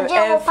wo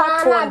kodwen ho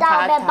pa na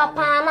da be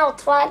papa na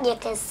oto ade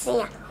kese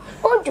ya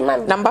oduma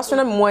na mbaso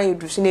na mo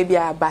ayedu se na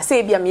bia ba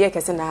se bia me ye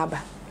kese na aba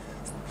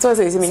so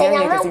se me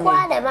nyanya kese me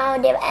kwa de ma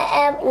de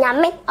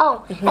nyame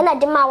na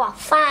de ma wa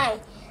fine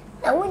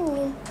na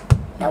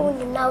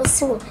wonni na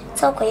usiwo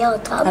so ko ya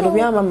oto ado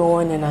bia ma me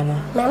woni nana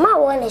me ma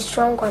woni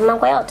strong ko ma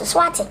ko ya oto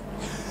swati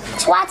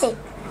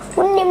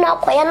wonni na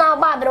ko ya na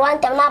ba abre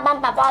wantem na ba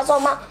papa so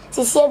ma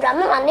sisi edra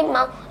me ma ne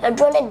ma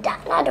edro ne da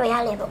na do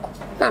ya lebe ko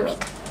na me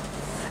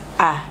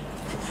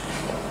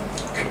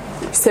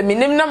se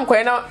minim nam ko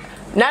na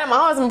ma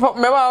house me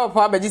ba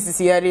papa ba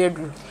sisi ya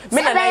redru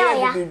me na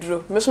ya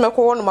redru me so me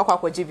ko wono makwa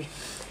kwajibi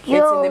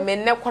eti ne me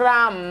ne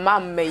kora ma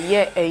me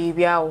ye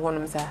ayibia wo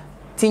honom sa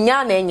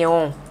tinya na enye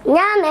won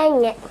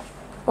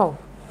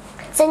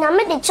se na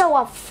me de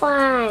chewa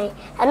fine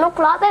eno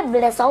klo be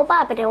bless o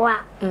pa pe wa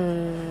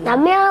na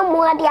me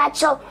mu ade a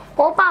chew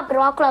o pa pe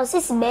wa klo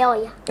sisi be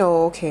oya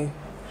okay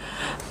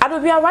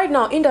adobia right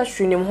now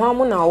industry nim ho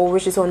amu na wo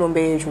wish so no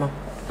be ejuma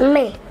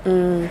me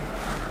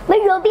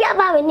yo bi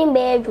aba we nim be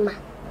ejuma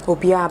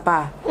obi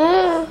aba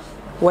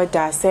what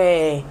I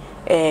say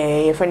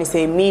your friend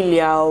say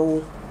Emilia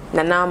o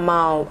Nana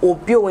Ma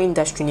obi o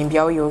industry nim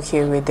bia you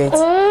okay with it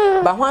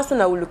but who else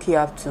na we look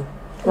up to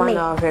one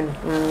now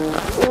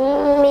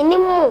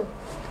minimum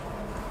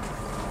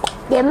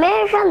the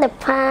mention the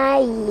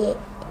pie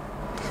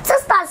so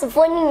stars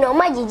phone no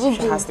ma gigi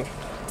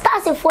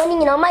stars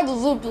phone no ma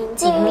gigi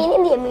nti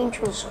minim the main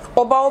choose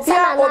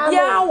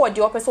obia wo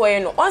de opese we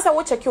no once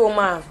we check you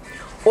ma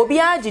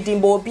obia gidi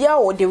mbo obia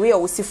wo the way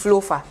wo si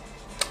flow fa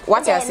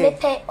what you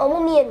say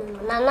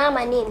Nana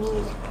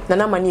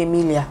Ma na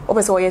Emilia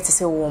opese wo ye te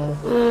say wo mo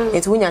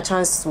it wunya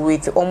chance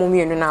with omo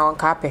mienu na won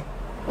ka pe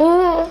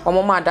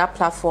omo ma that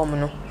platform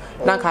no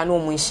na ka na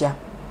omo nhia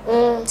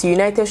ti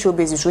United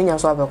Showbiz so nya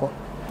so abeko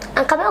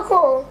anka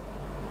beko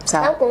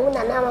sa na ko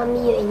Nana Ma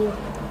mienu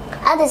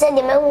ade se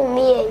de mahu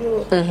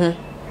mienu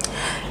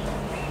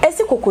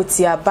esi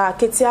kokoti aba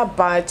keti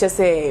aba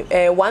chese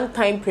one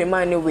time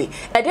premier anyway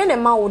e dey na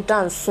ma wo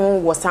dance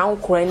wo san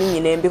kora ni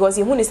nyina because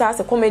you huni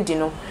say comedy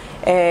no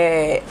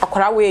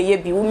akora we ye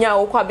bi unya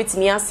wo kwa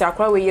bitimi ase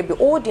akora we ye bi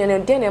all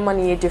dey na ma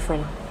ni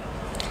different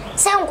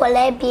Some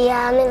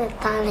Colabia and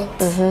talent.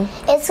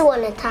 It's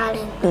one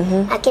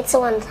talent. I get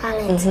one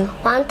talent.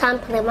 One time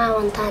for the man,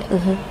 one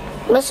talent.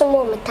 Most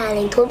more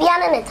talent. To be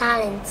an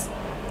talent.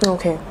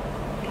 Okay.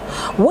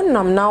 One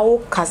nam now,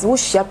 cause we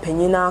share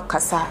penina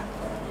cassa.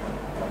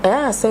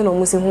 I say no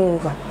music home,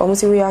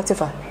 almost reactive.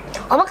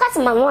 Omakasi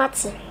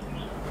mamwati.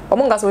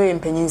 Omongas way in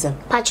penism.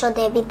 Pacho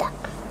debida.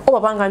 Oh,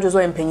 Bangan just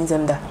way in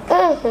penism da.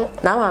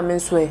 Now I'm in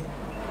sway.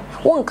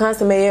 One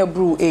can't may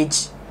brew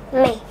age.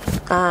 Me.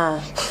 Ah.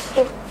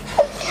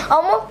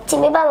 Omo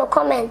Timiba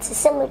comment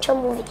same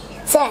movie.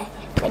 Say,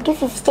 I do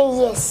 15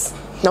 years.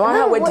 Now I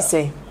have what to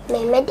say.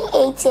 Me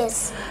 8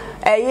 years.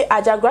 Eh,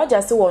 I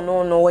graduate say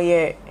no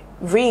way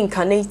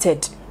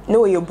reincarnated.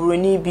 No you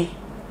bruni bi.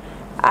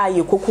 Ah,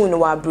 you cocoon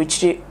no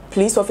abridge.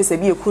 Police officer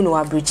be a kuno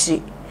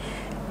abridge.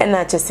 And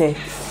I just say,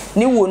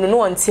 ni wo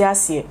no anti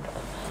ase.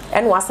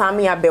 And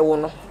wasami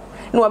abewo no.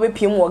 No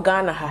abepiem wo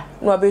Ghana ha.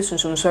 No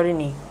abesunsun sorry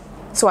ni.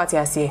 So what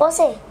I say? What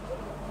say?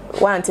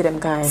 One to them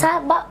kind. Sa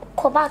ba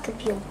ko back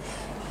piem.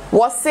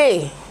 What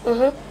say?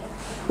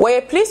 Where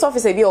a police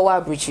officer be o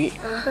abridge.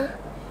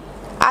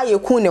 Ah, you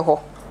cool ne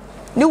ho.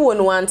 Ni wo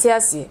no anti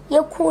ase.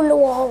 You cool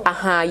wo.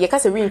 Aha, ye ka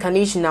say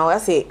reincarnation now. I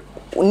say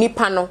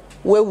nipa no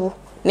wewu.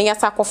 Ne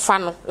yasa ko fa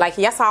no like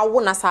yasa wo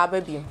na sa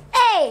ba biem.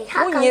 Hey,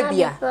 how can I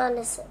be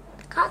honest?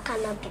 How can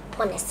I be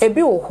honest?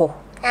 Ebi wo ho.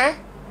 Huh?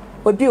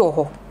 Obi wo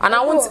ho. And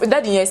I want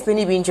that you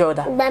explain be injured.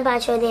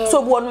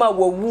 So what ma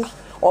wo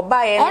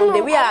oba ye no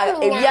de we a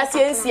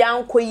ewiase ansia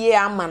ankoye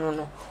ama no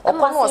no.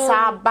 Okọ no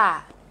sa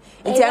ba.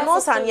 Nti ano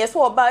san ye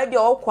so oba de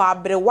okọ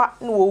abrewa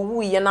na wo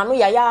wu ye na no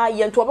ya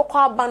ye nti obekọ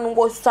aba no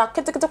go sa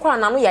ketekete kra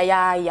na no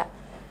ya.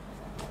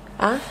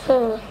 Ah?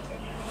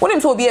 When him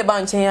to be a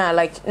bunch here,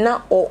 like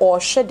now or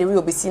shed the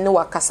real be seen no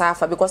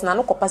casafa because now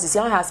no capacity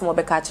has more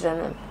be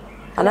catching.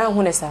 And I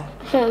want to say,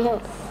 hey,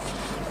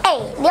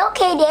 the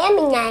okay, the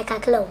ending like a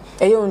clown.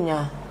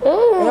 Ayonia,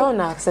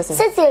 Ayona, access.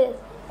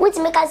 Which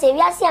make us a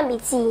yasia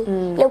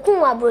meeting, the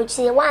Kuma brooch,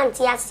 one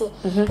tiasi.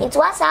 It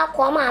was our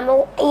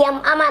comma,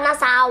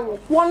 Amanasa.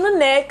 One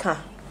neck.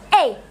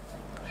 Hey,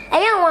 I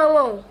am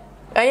one.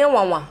 I am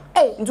one.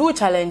 Hey, do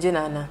challenging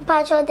Anna.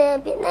 Pacho there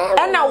be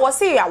and I was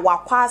say I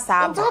walk past.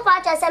 Two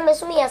patches send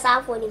me as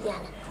half for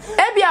Libiana.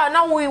 Ebia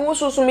now we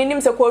also mean him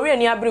say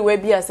Korean everywhere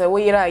be as a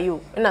where are you?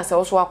 And I say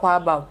also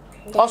about.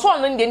 Also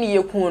on the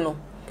ye kuno.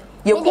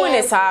 Ye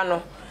kuno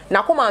sano.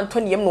 Na come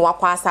Antony no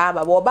wakwasa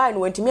ba bo ba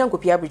no ntimi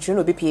ankopia abritru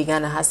no be pie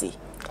Ghana ha sei.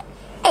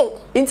 Eh,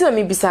 inti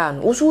me bisa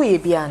no wo so ye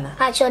bia na.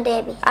 Pacho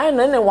there be. I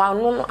no ne wa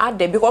no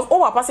ade because o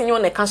papa se nye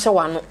on ne ka hye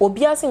wa no.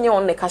 Obi ase nye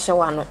on ne ka hye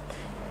wa no.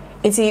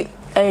 Inti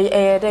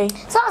day.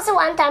 So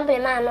one time play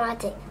man no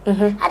ate.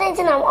 I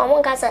didn't know on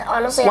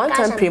one so one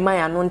time play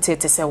man no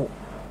ntete se wo.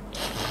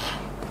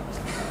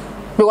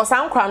 Because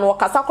am kra no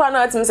kasa kra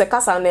na atim se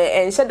kasa na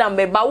enhye dam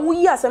be ba wo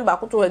yi asem ba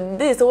koto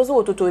dey se wo so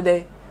wototo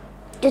dey.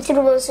 You see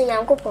the so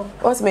yankopon.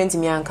 What's meant to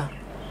me anka?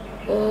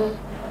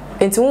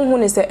 Enti wo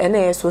ne se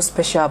ene so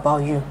special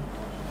about you.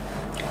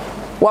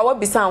 Wa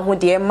be san ho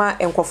de ma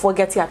enkofo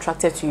get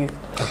attracted to you.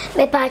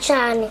 Me pa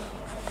chani.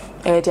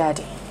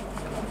 Daddy.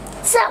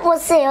 So what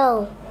say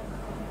oh.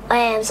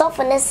 So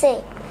for the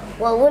say,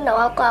 well, we know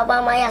about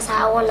my as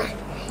I want.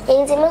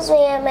 In the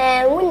Muslim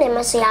man, we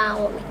never see our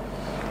home.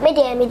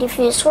 Maybe me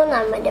diffuse one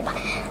and maybe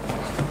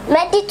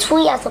 2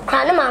 years of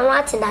crime, man,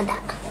 writing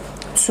that.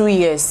 2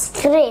 years.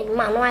 3,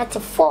 man,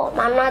 writing 4,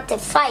 man, writing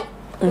 5,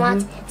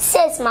 man,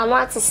 6, man,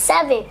 writing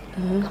 7,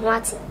 man,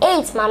 writing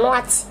 8, man,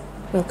 writing.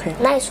 Okay.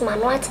 Nice,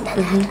 man, writing that.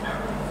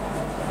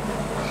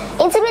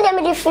 Intermediate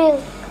me diffuse.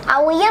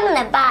 I will young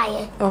and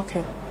buy.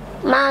 Okay.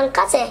 Man,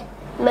 cut it.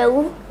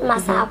 Mewu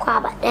masa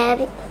akwa ba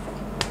David.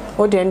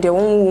 O de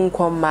won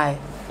nkom mai.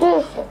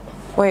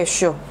 We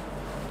sure.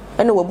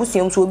 Ene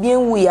wabusuam so obi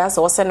enwu ya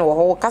se wo se ne wo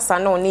ho kasa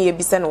na one ye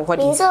bi se ne wo ho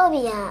de. Nso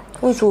bia.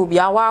 Nso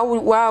bia wa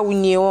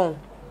wuni won.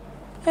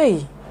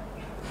 Hey.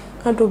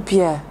 Ado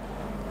bia.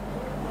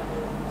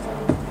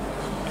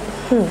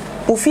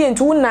 Ofie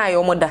ntu na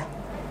yo moda.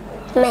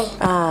 Me.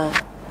 Ah.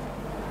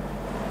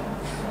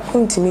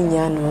 Kuntimi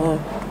nya no.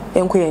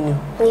 Enkoyenu.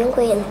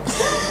 Enkoyenu.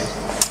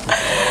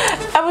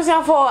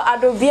 For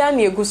Adobia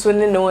ne eguso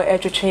ne no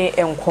etwetwe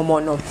enkomo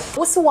no.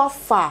 Wo se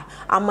wafa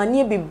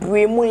amane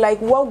bebre mu like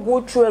what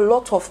go through a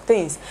lot of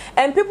things.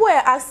 And people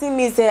are asking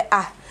me say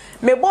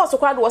me boss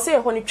kwad wo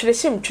say ho ne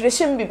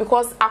twirehim bi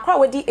because akwa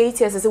wadi 8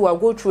 years say we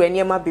go through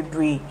eniema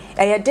bebre.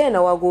 Eye den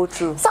na we go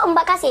through. So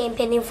mbaka say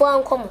empanifo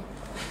ankomo.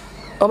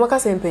 Omaka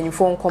say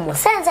empanifo ankomo.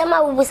 Sense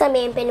ma wo busa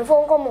me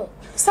empanifo ankomo.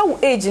 So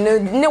age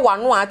ne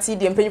wano ati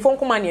de empanifo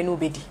ankomo na no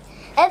bedi.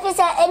 If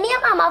say any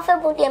mama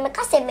febu de me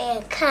ka say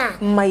me ka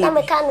na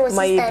me ka no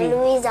sister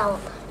Louisa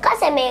ka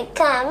say me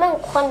ka me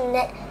nkon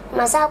ne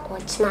masako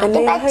chima de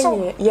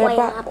betcho ye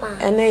ba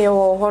ene ye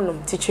wo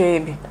honom teacher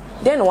bi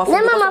den no wa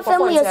na mama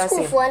femu ye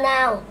school fo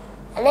na o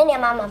ene ne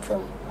mama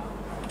femu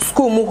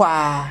school mu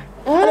hwa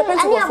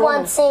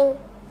ani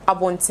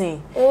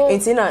abonten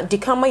enti na di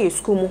kama ye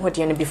school mu ho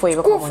de ne before ye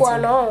be come school fo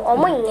no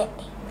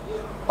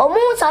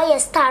omo so ye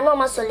star no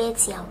ma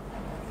solete ya.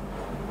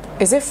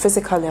 Is it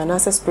physically and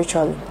also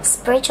spiritually?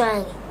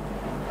 Spiritually.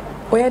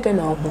 Where then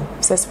now?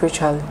 Say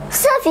spiritually.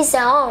 Self is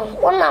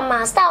on. One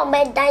master on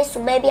bed dies to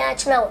baby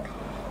actually.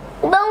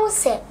 Don't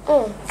say,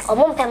 or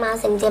won't pay my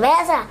same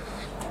debasa.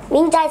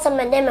 Meantime, some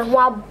of them who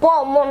are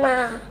born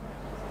mona.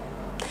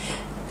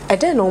 I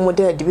don't know more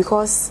dead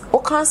because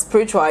okay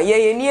spiritual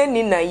ye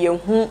ni na ye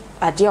hu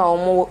ade a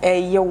omo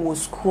ye wo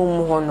school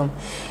mu honom.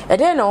 I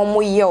don't know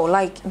more ye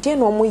like dey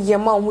no more ye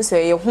ma hu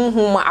say ye hu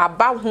ma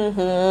aba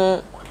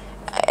hu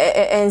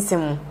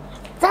ensem.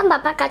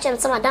 Zamba paka chem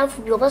some madam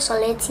fu bi obo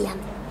soleti am.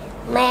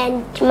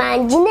 Man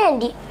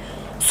jinendi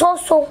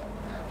so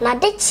na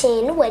de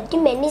chain no wadi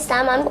mani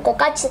sama ko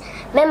kachi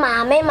me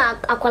ma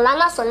akola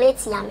na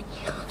soleti am.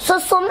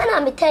 So me na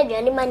me tell you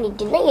any man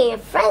di na ye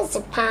friends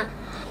pa.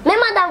 Me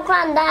madam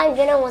Granda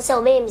adwene ho se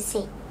obey me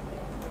say.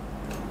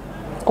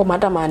 O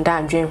madam anda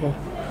adwene ho.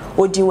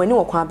 Odi wani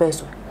wo kwa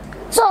beso.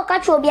 So o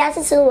kachi obi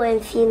asese wo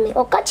amfi me.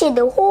 O kachi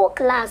the whole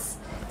class.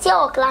 Ti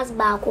o class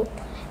baako.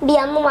 Bi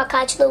am ma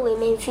kachi do we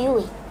me mfi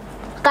we.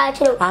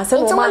 Kachi do.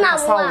 Nti wona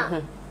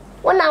mo.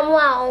 Wona mo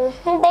a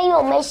ho be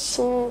yo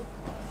machine.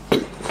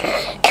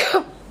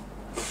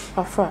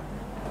 Afa.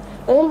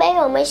 O be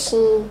yo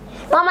machine.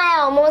 Mama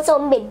ya o mo so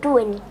mbedu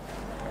ani.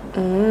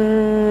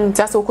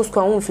 Just so close to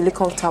one feel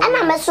comfortable.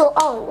 And I'm so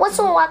what's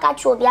so work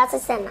at you be as a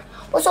senna.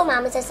 What's so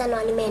mamma says on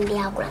the men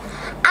diagram.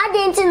 I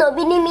didn't know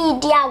be me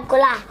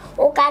diagram.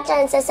 O catch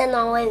and says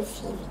on one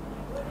fee.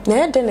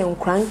 Nay, then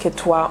crank it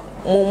to a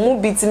more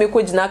beats me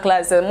could not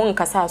class and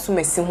monk as I assume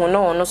a simple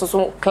no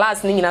so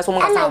class needing as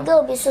one. And I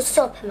go be so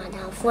soap,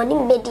 madam, for the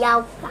bed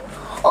diagram.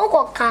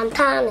 Oh, can't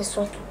turn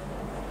so.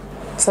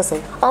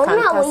 Sassy. Oh,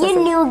 no,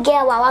 you knew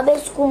girl while I be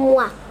school.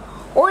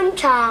 One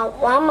child,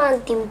 1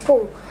 month in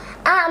pool.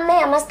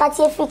 I must start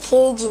here for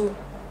caging.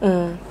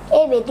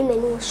 Every day,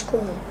 no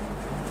school.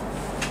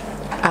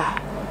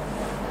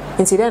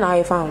 Incident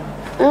I found.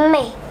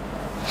 Me.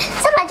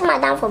 Somebody,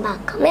 madam, for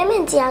back.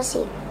 Me,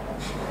 see.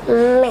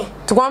 Me.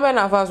 To go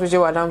on fast with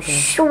you, madam.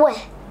 Sure.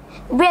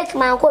 Break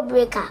my uncle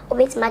breaker.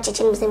 Obey my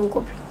chicken, same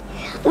good.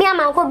 Me and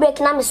my uncle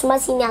break now, Miss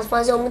Massinias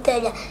for some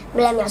material.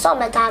 Blame me, so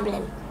my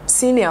tablet.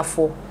 Senior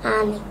 4.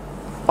 Annie.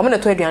 I'm going to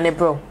tell you, Annie,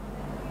 bro.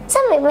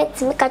 Some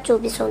make me catch you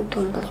be so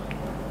tumbling.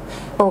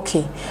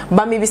 Okay,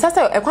 but maybe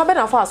sister, a quabe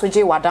na for so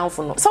je wa down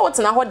for no. So what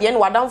na ho de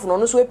wa down for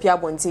no so apia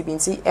bonti bi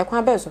nti e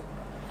kwabe so.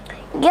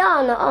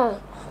 Girl no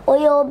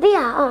oye obi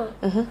a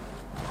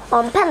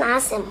on pen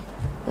asem.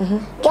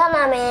 Girl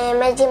na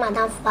me ji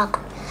madam for back.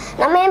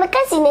 Na me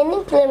kasi na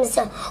ni problem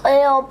so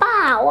oye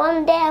oba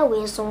one day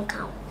we so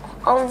kan.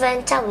 On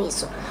venture we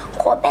so.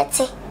 Ko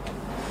beti.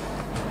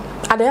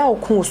 Ade a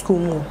okun school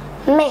mu.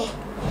 Me.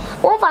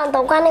 Wo fan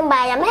ton kwanin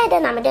ba ya me de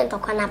na me de ton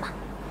kwanaba.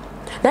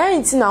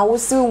 That now we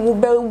see we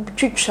be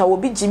twitwa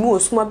we be Jimmy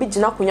osuma be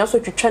gina konya so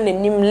twitwa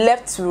nanim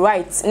left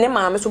right ne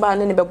maame so ba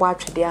ne be bo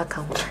atwede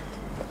aka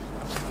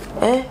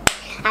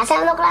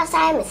asa no class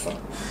time say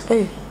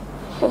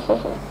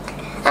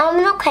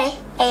I'm no okay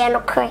no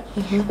cry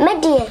me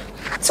dear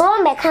so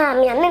o me kan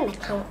me me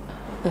kan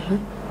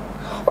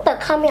o be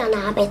kan me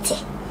na abete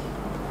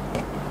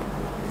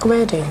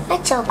where dey na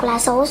cho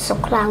class o so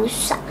kra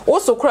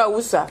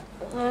usa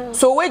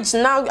so we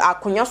now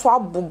akonya so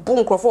abubu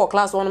nkrofo for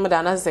class 1 me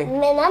da na say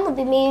me na no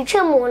be me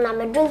twemu na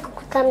me drink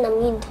kukam na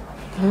me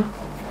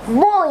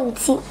boy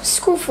nti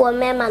school for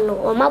me ma no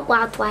o ma bo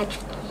ato aje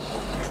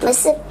me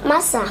se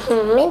masa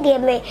me de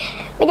me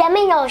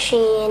yo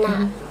hwe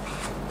na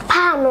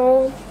pa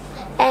no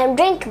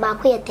drink ba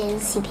ko ye 10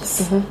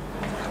 cedis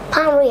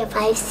pa no ye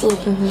 5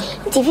 cedis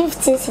nti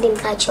 15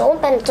 cedis ka che o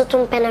pen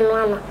totum pen no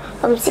ana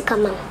o msika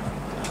man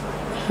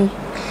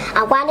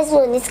Agora isso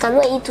não can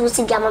no eat to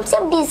see gamma.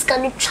 Some this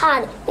can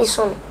try this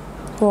one.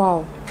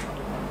 Wow.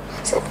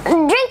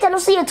 Drink and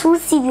see you to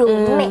see you.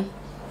 Me.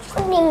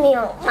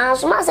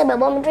 Mas say be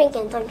bom drink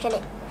and don't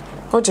chele.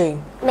 Oje.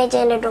 Me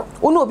jene do.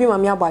 Uno obi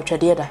mama abo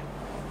atwede da.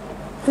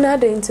 Na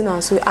da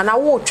ntina so ana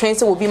wo twen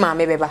se obi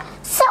mama beba.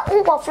 Se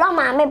unko flo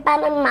mama ba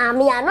na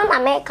mama ya no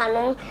mama ka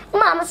no.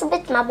 Mama so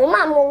bit ma bo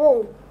mama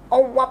wo.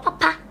 Owa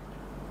papa.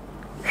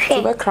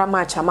 So be kra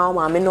ma cha ma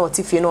mama no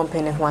tifie no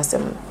mpene ho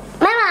asem.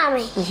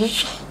 Mama.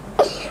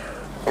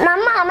 Na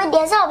mama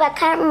dey say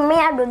obeka me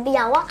adobi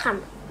a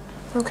wakam.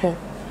 Okay.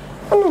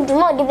 Unu di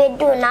mo di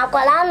bedu na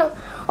akwala no.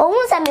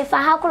 Ohun se me fa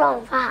ha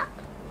kro mfa.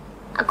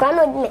 Akwala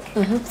no di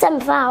me. Se me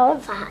fa ha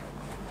mfa.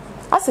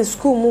 As a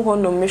school mu ho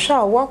no me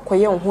hwa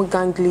wakoye ho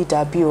gang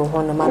leader bi o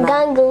ho no mana.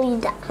 Gang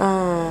leader.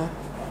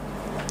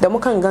 Da mo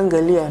kan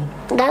gangalian.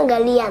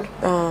 Gangalian.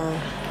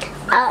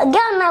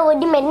 Girl na wo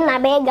di me na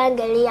be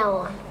gangalian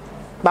o.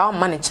 Ba o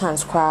man a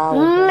chance kwa.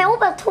 Me wo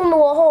betu me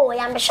wo ho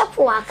ya me shop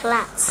wa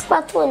class.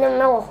 Betu ne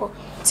me wo ho.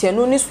 Ti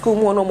anu ni school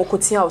mu no mo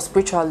koti house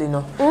spiritually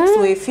no.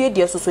 So efie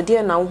de so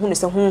de na wo hu ne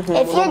se hu.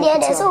 Efie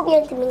de so obi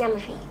ntimi nya me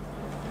hwe.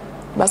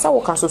 Ba sa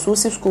wo kan so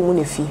si school mu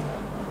ne fie.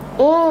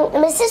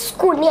 Me si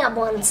school ni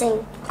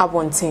abonten.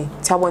 Abonten.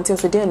 Ti abonten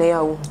so de na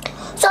ya wo.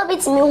 So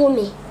bitimi hu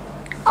me.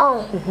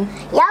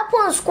 Ya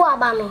pon school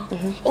aba no.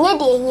 Enye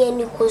de ehia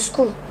ni ko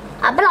school.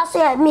 Abla so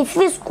ya me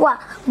free school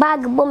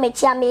bag bo me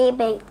chia me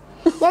be.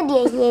 Ya de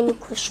ehia ni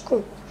ko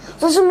school.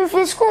 So me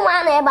fi school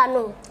man e ba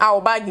no. Ah,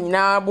 o bag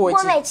na bo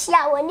Wo me chi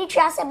a woni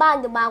twa se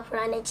bag ba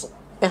kura na chi.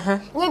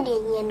 Nye de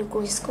nye no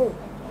go school.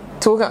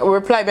 To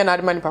reply be na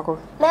de mani pako.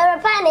 Me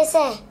reply ne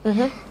say.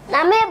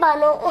 Na me ba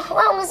no,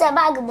 wa mo se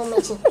bag bo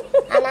me chi.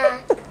 Ana.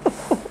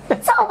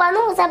 So ba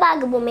no se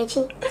bag bo me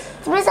chi.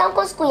 Me say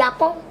go school ya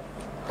pon.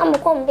 Am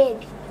ko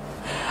baby.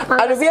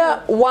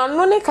 Adobia one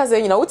no ne kaza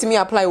nyina wotimi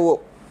apply wo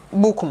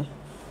bookum.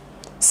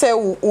 Say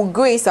wo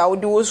grace a wo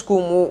do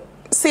school mo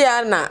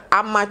say na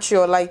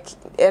amateur like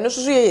eno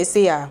so ye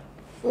say ya.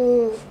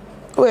 We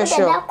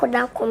sure.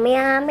 Da ko me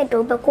a me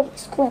do be ko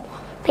school.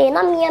 Pe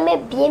na me me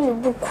bie me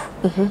book.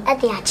 E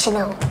dey a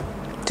chine.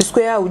 To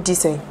square would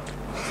say.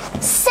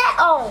 Say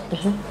on.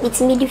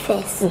 It's me the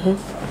first.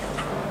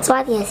 So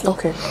what you say?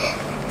 Okay.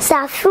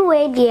 So through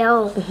way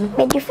there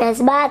me the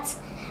first but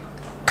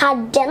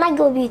can I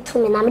go be to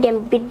me na me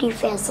dem be the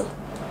first.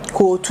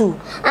 Go to.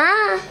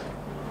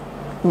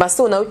 But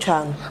so now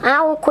chan.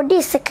 Will could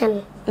this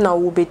second. Now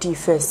will be the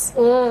first.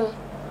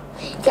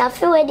 Ya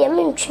feel where they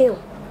mean true.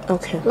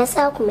 Okay.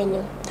 Myself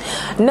menu.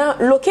 Now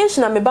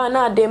location am ba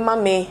na de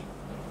mame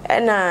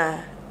and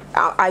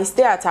I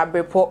stay at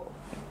Abreport.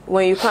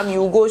 When you come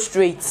you go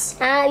straight.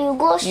 You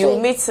go straight. You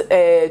meet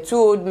 2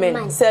 old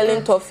men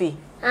selling toffee.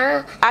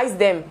 Ask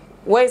them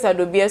where is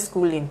Adobia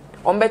schooling?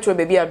 On betro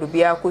baby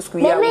Adobia ko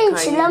school ya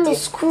kan.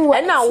 School.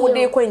 And now wo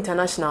dey ko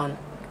international.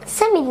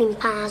 Send me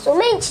pass. O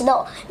menchi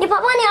do. Ni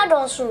papa ni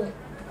adosu.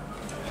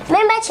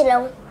 Me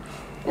chilo.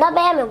 Na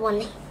be me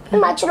bone.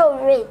 Me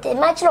chilo rate.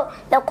 Me chilo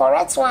the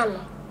correct one.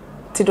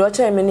 Ti do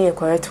cha me the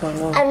correct one.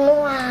 No.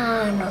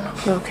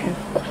 No. Okay.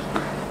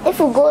 If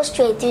you go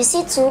straight, you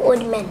see 2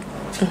 old men.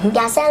 They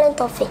are selling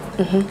toffee.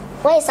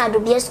 Where is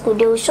Adobia school?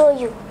 They will show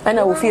you. And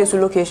I will feel so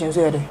locations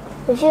where they.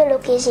 If your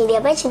location, they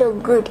bet you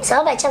good.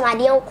 So I bet you my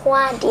dear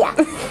quadia.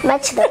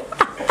 Match them.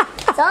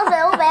 So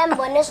I will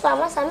bonus for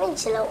us. I mean,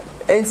 chill.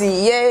 And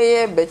see,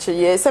 yeah, bet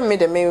you, send me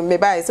the me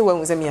buy so when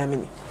was a me. Me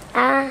the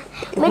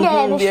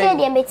fair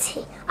the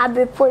meeting. I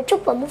be put to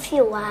promote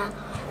you.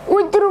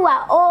 We drew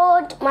our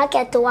old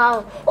market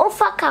wow. Oh,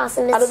 fuck house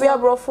in the Adobia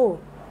brofo.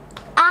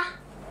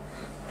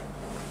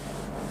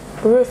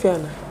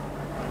 Refiana.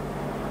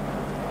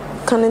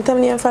 Can you tell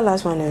me if I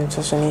last one in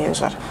social?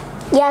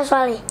 Yeah,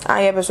 sorry.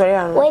 I have a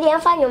sorry. Where do you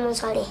find your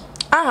sorry?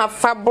 I have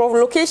fabro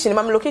location,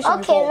 my location.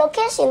 Okay,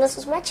 location this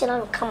is my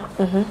channel come.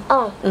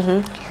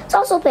 So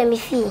also pay me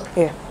fee.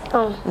 Yeah.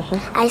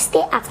 I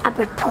stay at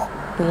Abreport.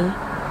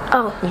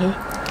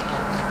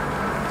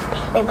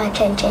 Maybe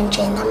change.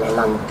 Na my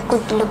mom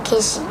good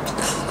location.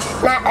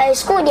 Na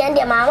school the end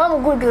my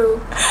mom good do.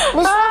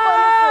 Me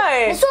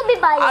so be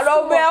by. I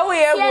don't know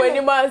where we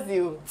must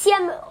you.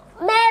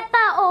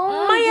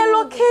 My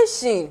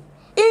location.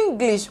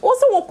 English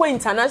also wo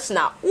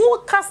international wo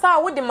kasa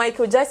wo the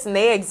Michael Jackson na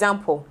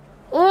example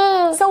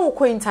so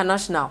wo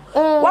international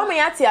wa me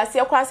ate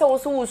ase kwa se wo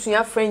so wo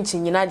sua French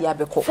nyina de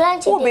abeko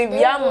wo be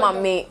bia ma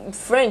me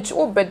French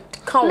wo be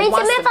kan me me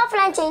fa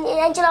French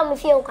nyina me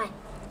fie kwan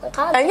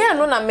anya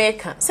no na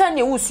America say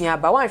na wo sua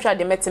ba wan hwa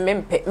de mete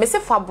me se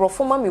fa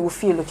brofo ma me wo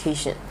fie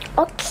location.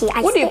 Okay,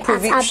 I stay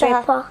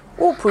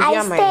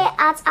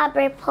at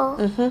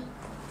Abreport.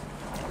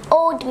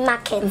 Old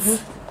Market.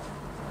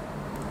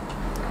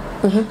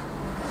 I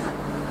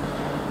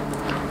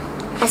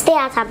stay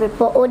at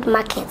Abreport Old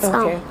Market.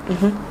 Okay.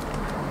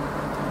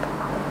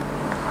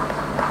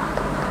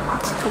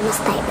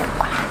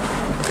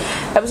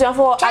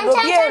 For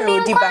Adobia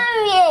Lodiba.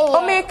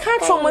 O me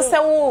catch from say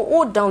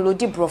wo download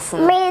the brofo.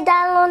 Me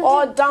download.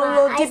 Or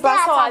download the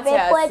basa I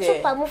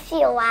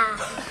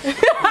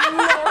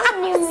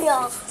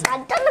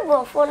don't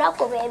brofo na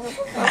ko baby.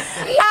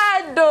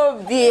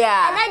 Adobia.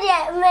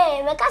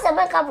 And me kase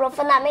be ka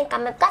brofo na me ka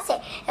me kase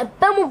e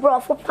pemu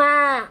brofo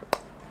pa.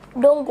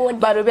 Don't go.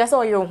 But Adobia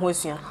say you ho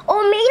sua.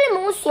 O me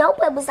ile me sua o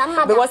pa busa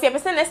mama. Because you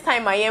person next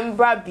time I am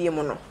bra bia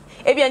mu no.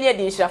 Ebi anya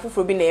de nhira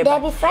foforo bi na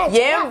eba.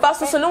 Yeah, but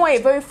so no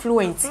one very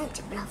fluent.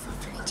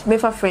 Me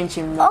for French.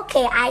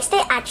 Okay, I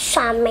stay at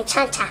Sham me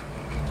chacha.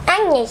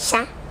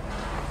 Anyesha.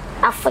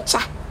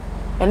 Afucha.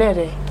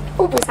 Enere.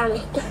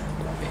 Ubusame.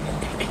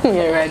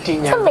 You're right.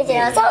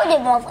 Somebody so the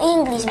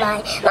English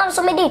by. Now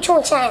somebody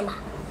cho chama.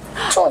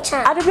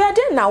 Adobia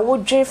de na wo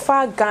dwen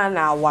fa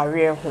Ghana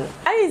ware ho.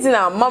 Ayi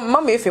na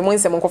mama Effe mo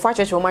nsem nkofa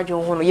cheche wo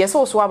madwen ho no. Yes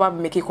so aba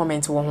make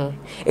comment wo ho.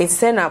 Enti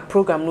say na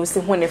program no si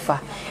ho ne fa.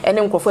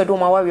 Ene nkofo edo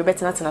ma ware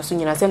betena tena so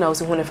nyina say na wo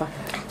si ho ne fa.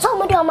 So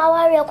mo de ma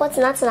ware ko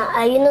tena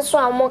ayi no so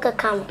amo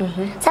kaka no.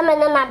 Say me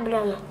na bre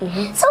no.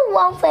 So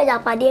one for da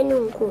pade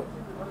no nko.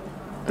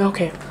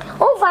 Okay.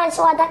 O fan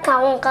so ada ka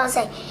won kan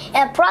say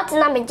e prot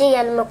na me je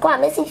ye no me ko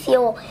amesi fie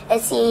wo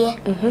asiye.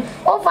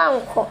 O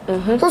fan ko.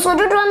 So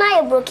dodo na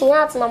e broken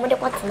heart na mo de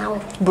kwatena wo.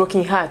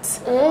 Broken heart.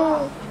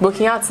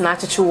 Broken heart na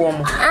acheche wo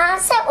mo.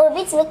 Say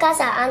obi ti me ka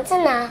say Aunty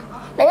Naa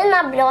me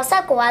na bre o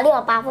say ko wale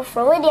oba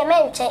foforo we de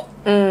menche.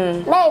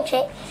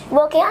 Menche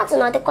broken heart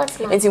na de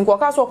kwatena. Enti nko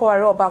ka so ko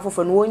wale oba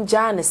foforo no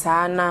wonja ne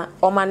saa na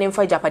o ma ne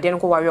mfa japade no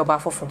ko wale oba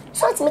foforo.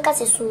 So ti me ka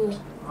say sunmi.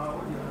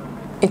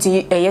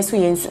 Iti yes we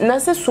na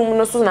se sum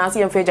no so na ase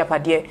yemfa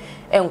japade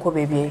enko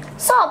baby.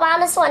 So ba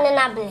no so ne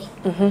nable.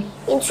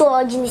 Into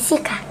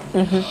oginisika.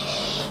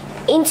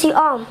 Into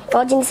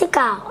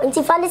oginisika.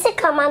 Into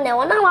fanisika man na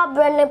wona wa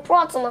brand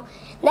plot no.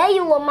 Na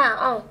you wo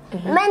ma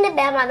men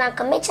be ma na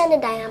ka meche ne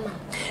diamond.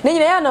 Ne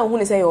nyina ya na hu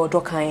ne say your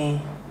do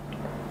kan.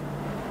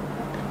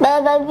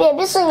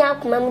 Baby so nya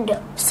komam do.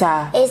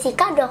 Sa.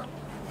 Esika do.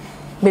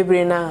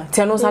 Bebre na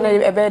te no sa na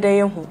ebe de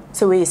ye hu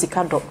se we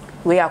esika do.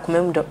 We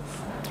akomam do.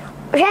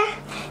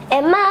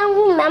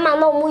 Mama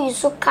no mu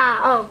yusu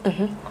ka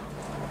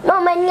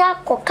no manya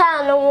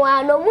koka no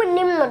wa no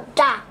munim no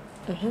da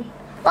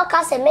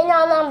waka se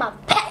menya number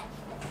pe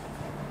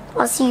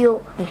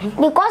osiyo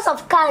because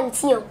of car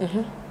ntio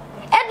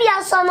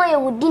ebia so no ye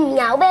wudi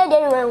nya obe de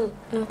nwen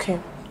okay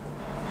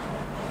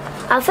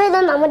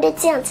afedo na mo de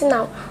ti anti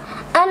na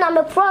ana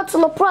me prot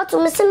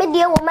me se me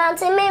die wo ma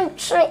anti me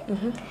ntwe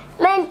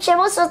men che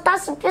wo so ta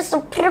su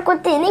piso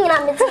prekote ni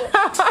na me ti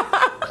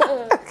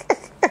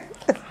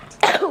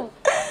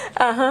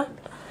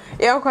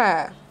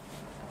Yakwa.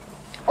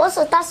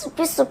 Also tasu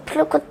piso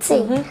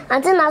prekote.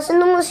 Ante na so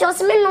no musio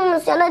se me no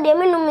musio na de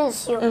me no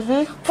musio.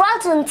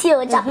 Prato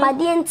ntio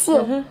japade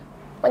ntio.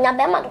 Onya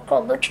be ma do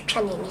kro bo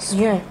twitwa na ni so.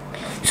 Yeah.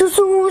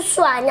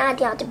 Susu anya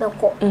de ate be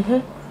ko.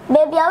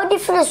 Baby I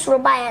would finish ro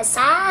ba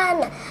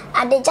sana.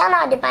 Ade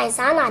jana ade ba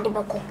sana ade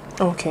be ko.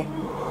 Okay.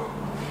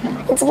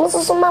 It's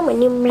musu mama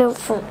ni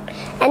mlefo.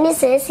 Ani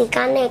se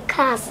sika na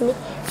cars ni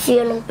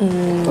fie no.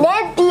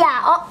 Na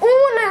bia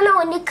una na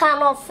oni ka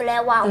no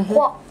flewa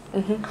ko.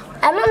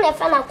 Ano na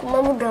fa na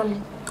kuma mu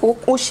dom.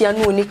 O hia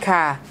no oni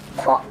ka.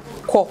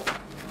 Ko.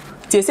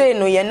 Ti say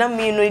no ye na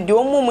mi no de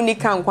omu mu ni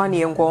ka nkwa na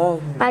ye nko.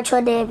 Ba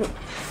cho debi.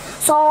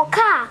 So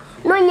ka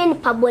no nye ni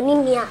paboni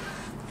nia.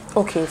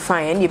 Okay,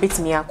 fine. And you bit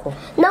me ako.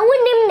 Na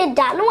wonim ne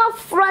da no wa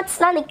front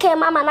na ne ke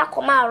mama na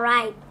koma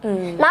ride.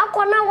 Na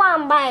ko na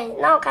wan buy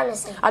na o kan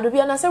say.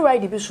 Adobia na say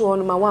ride bi so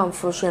no ma wan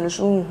fro so no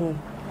so hu.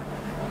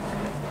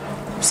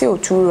 Say o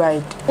two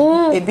ride.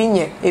 Ebi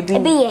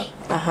ye.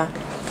 Aha.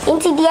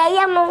 Inti dia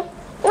ye no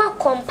wa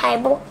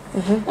compaibo.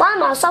 Wa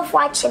ma so fo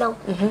a kire.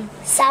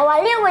 Sa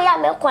wale we ya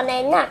me ko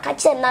na nya ka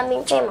kire na me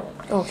ntwe no.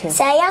 Okay.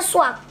 Sa ya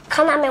so a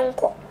kana me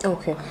nko.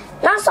 Okay.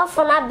 Na so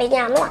fo na be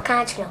nya no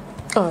aka kire.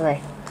 All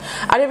right.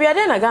 Adobia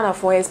then Ghana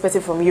for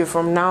expected from you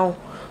from now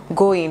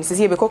going. Since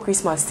you be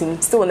Christmas thing.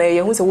 Still na ye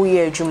hu say wo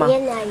ye adwuma.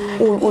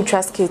 Wo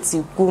trust kit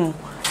gum.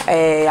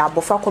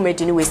 Abofra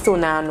comedy ni we still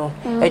na no.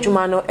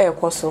 Adwuma no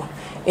ekoso.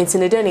 Enti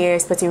ne den ye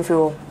expecting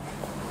for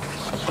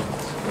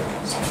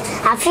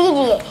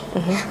Afidi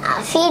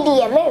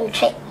me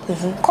ntwe.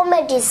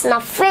 Comedies na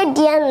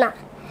Freddy na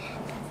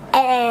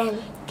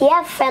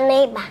dear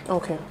neighbor.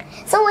 Okay.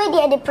 So we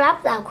the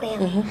prep that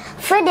queen.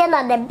 Freddy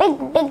na the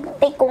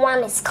big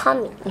one is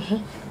coming.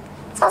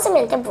 So se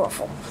mente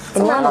brofo.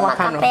 Mama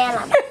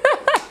kapela.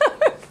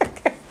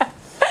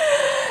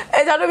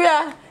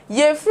 Adobia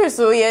ye free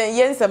so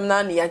ye nsem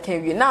na na ya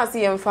kan wi. Na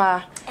se ye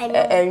mfa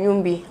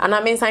enwum bi.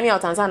 Ana me sign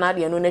out ansa na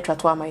de no na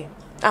twato amaye.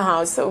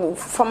 Aha, so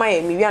for my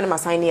me we are na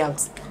sign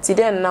out. Ti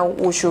den na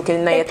wo show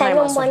ken na ye time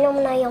aso.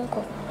 Nyom na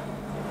yonko.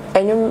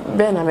 Enyum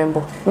be na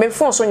membo. Me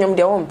phone so nyom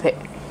de wo mpe.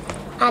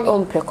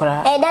 Ompe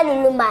kora. Daddy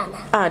lumba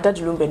na.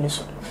 Daddy lumba ni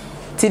so.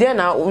 Ti den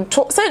na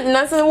say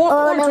na say wo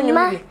to nyom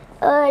bi.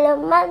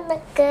 Man na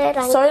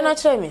sorry na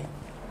chere me.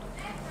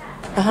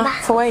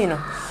 Aha, for why you know?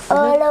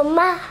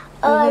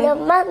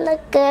 Man na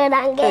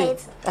get.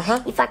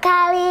 If I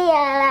carry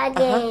you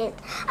again,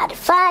 I'd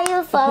fire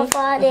you for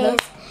this.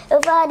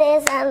 For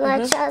this and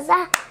the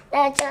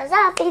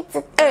trouser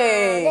pizza.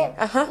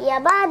 Your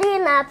body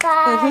na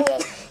pie.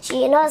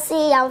 She no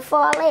see I'm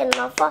falling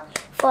no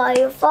for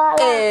you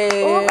falling.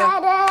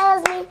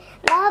 Overdose me,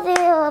 love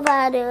you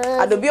overdose.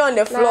 I'll be on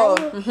the floor.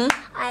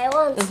 I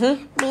want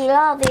be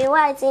lovey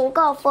white and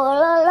go for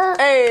love.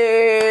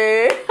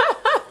 I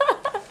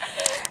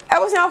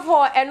was here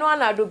for anyone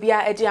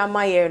Adobia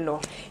Ediamaye no.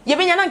 You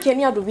been yan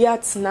Kenya Adobia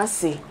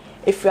Tinase.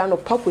 If you are no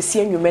pop with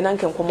seeing you men and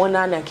can come on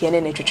and can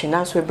and twitching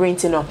we bring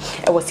to know.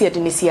 I was here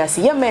to see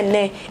your men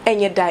ne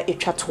and your die a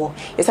chatwo.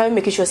 Yes, I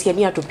make sure see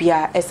near to be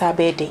a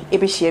sabede, a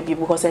be share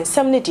because and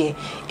some day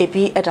a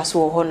be at a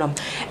so honum.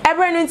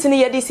 Everyone in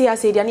the DCA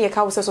said, Yanni,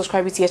 I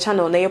subscribe to your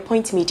channel, na your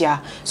point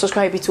media,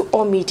 subscribe to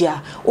all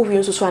media, or you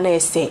also want to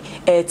say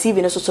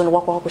TV, no so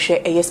walk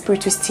share a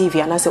Spiritus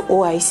TV, and as a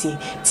OIC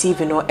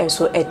TV, no, and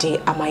so a day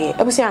am I.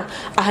 I was saying,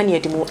 I had near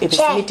the more a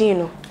bit,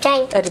 no,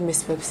 at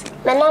Miss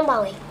Pepsi. My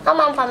number,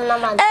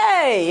 I'm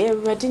hey,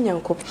 ready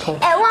nyanko pon.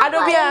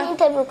 Adobia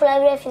interview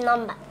clarification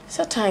number.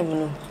 So time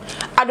no.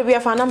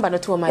 Adobia for number no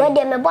to my. Where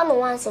dey me born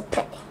once a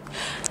pay.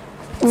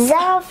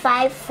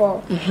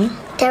 054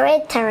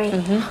 territory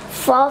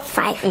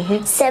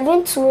 45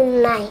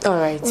 729. All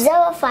right.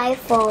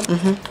 054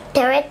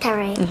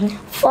 territory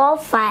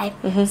 45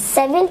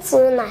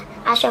 729.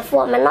 I shall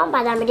for my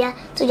number that media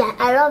to ya.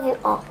 I love you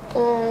all.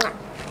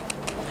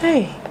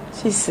 Hey,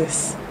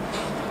 Jesus.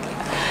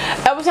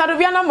 Ebusia do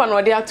bia number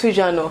no de ato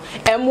dwa no.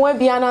 Emmoa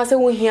bia na se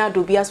wo hia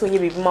do bia so nye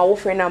bibi ma wo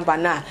frɛ number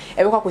na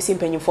e be kwa kwesi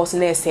mpanyimfo so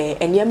na ese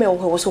ene me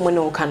wo so mo ne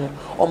wo ka no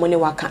o mo ne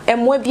waka.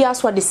 Emmoa bia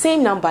so the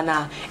same number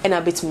na e na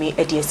betumi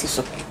e de asi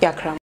so.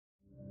 Yakra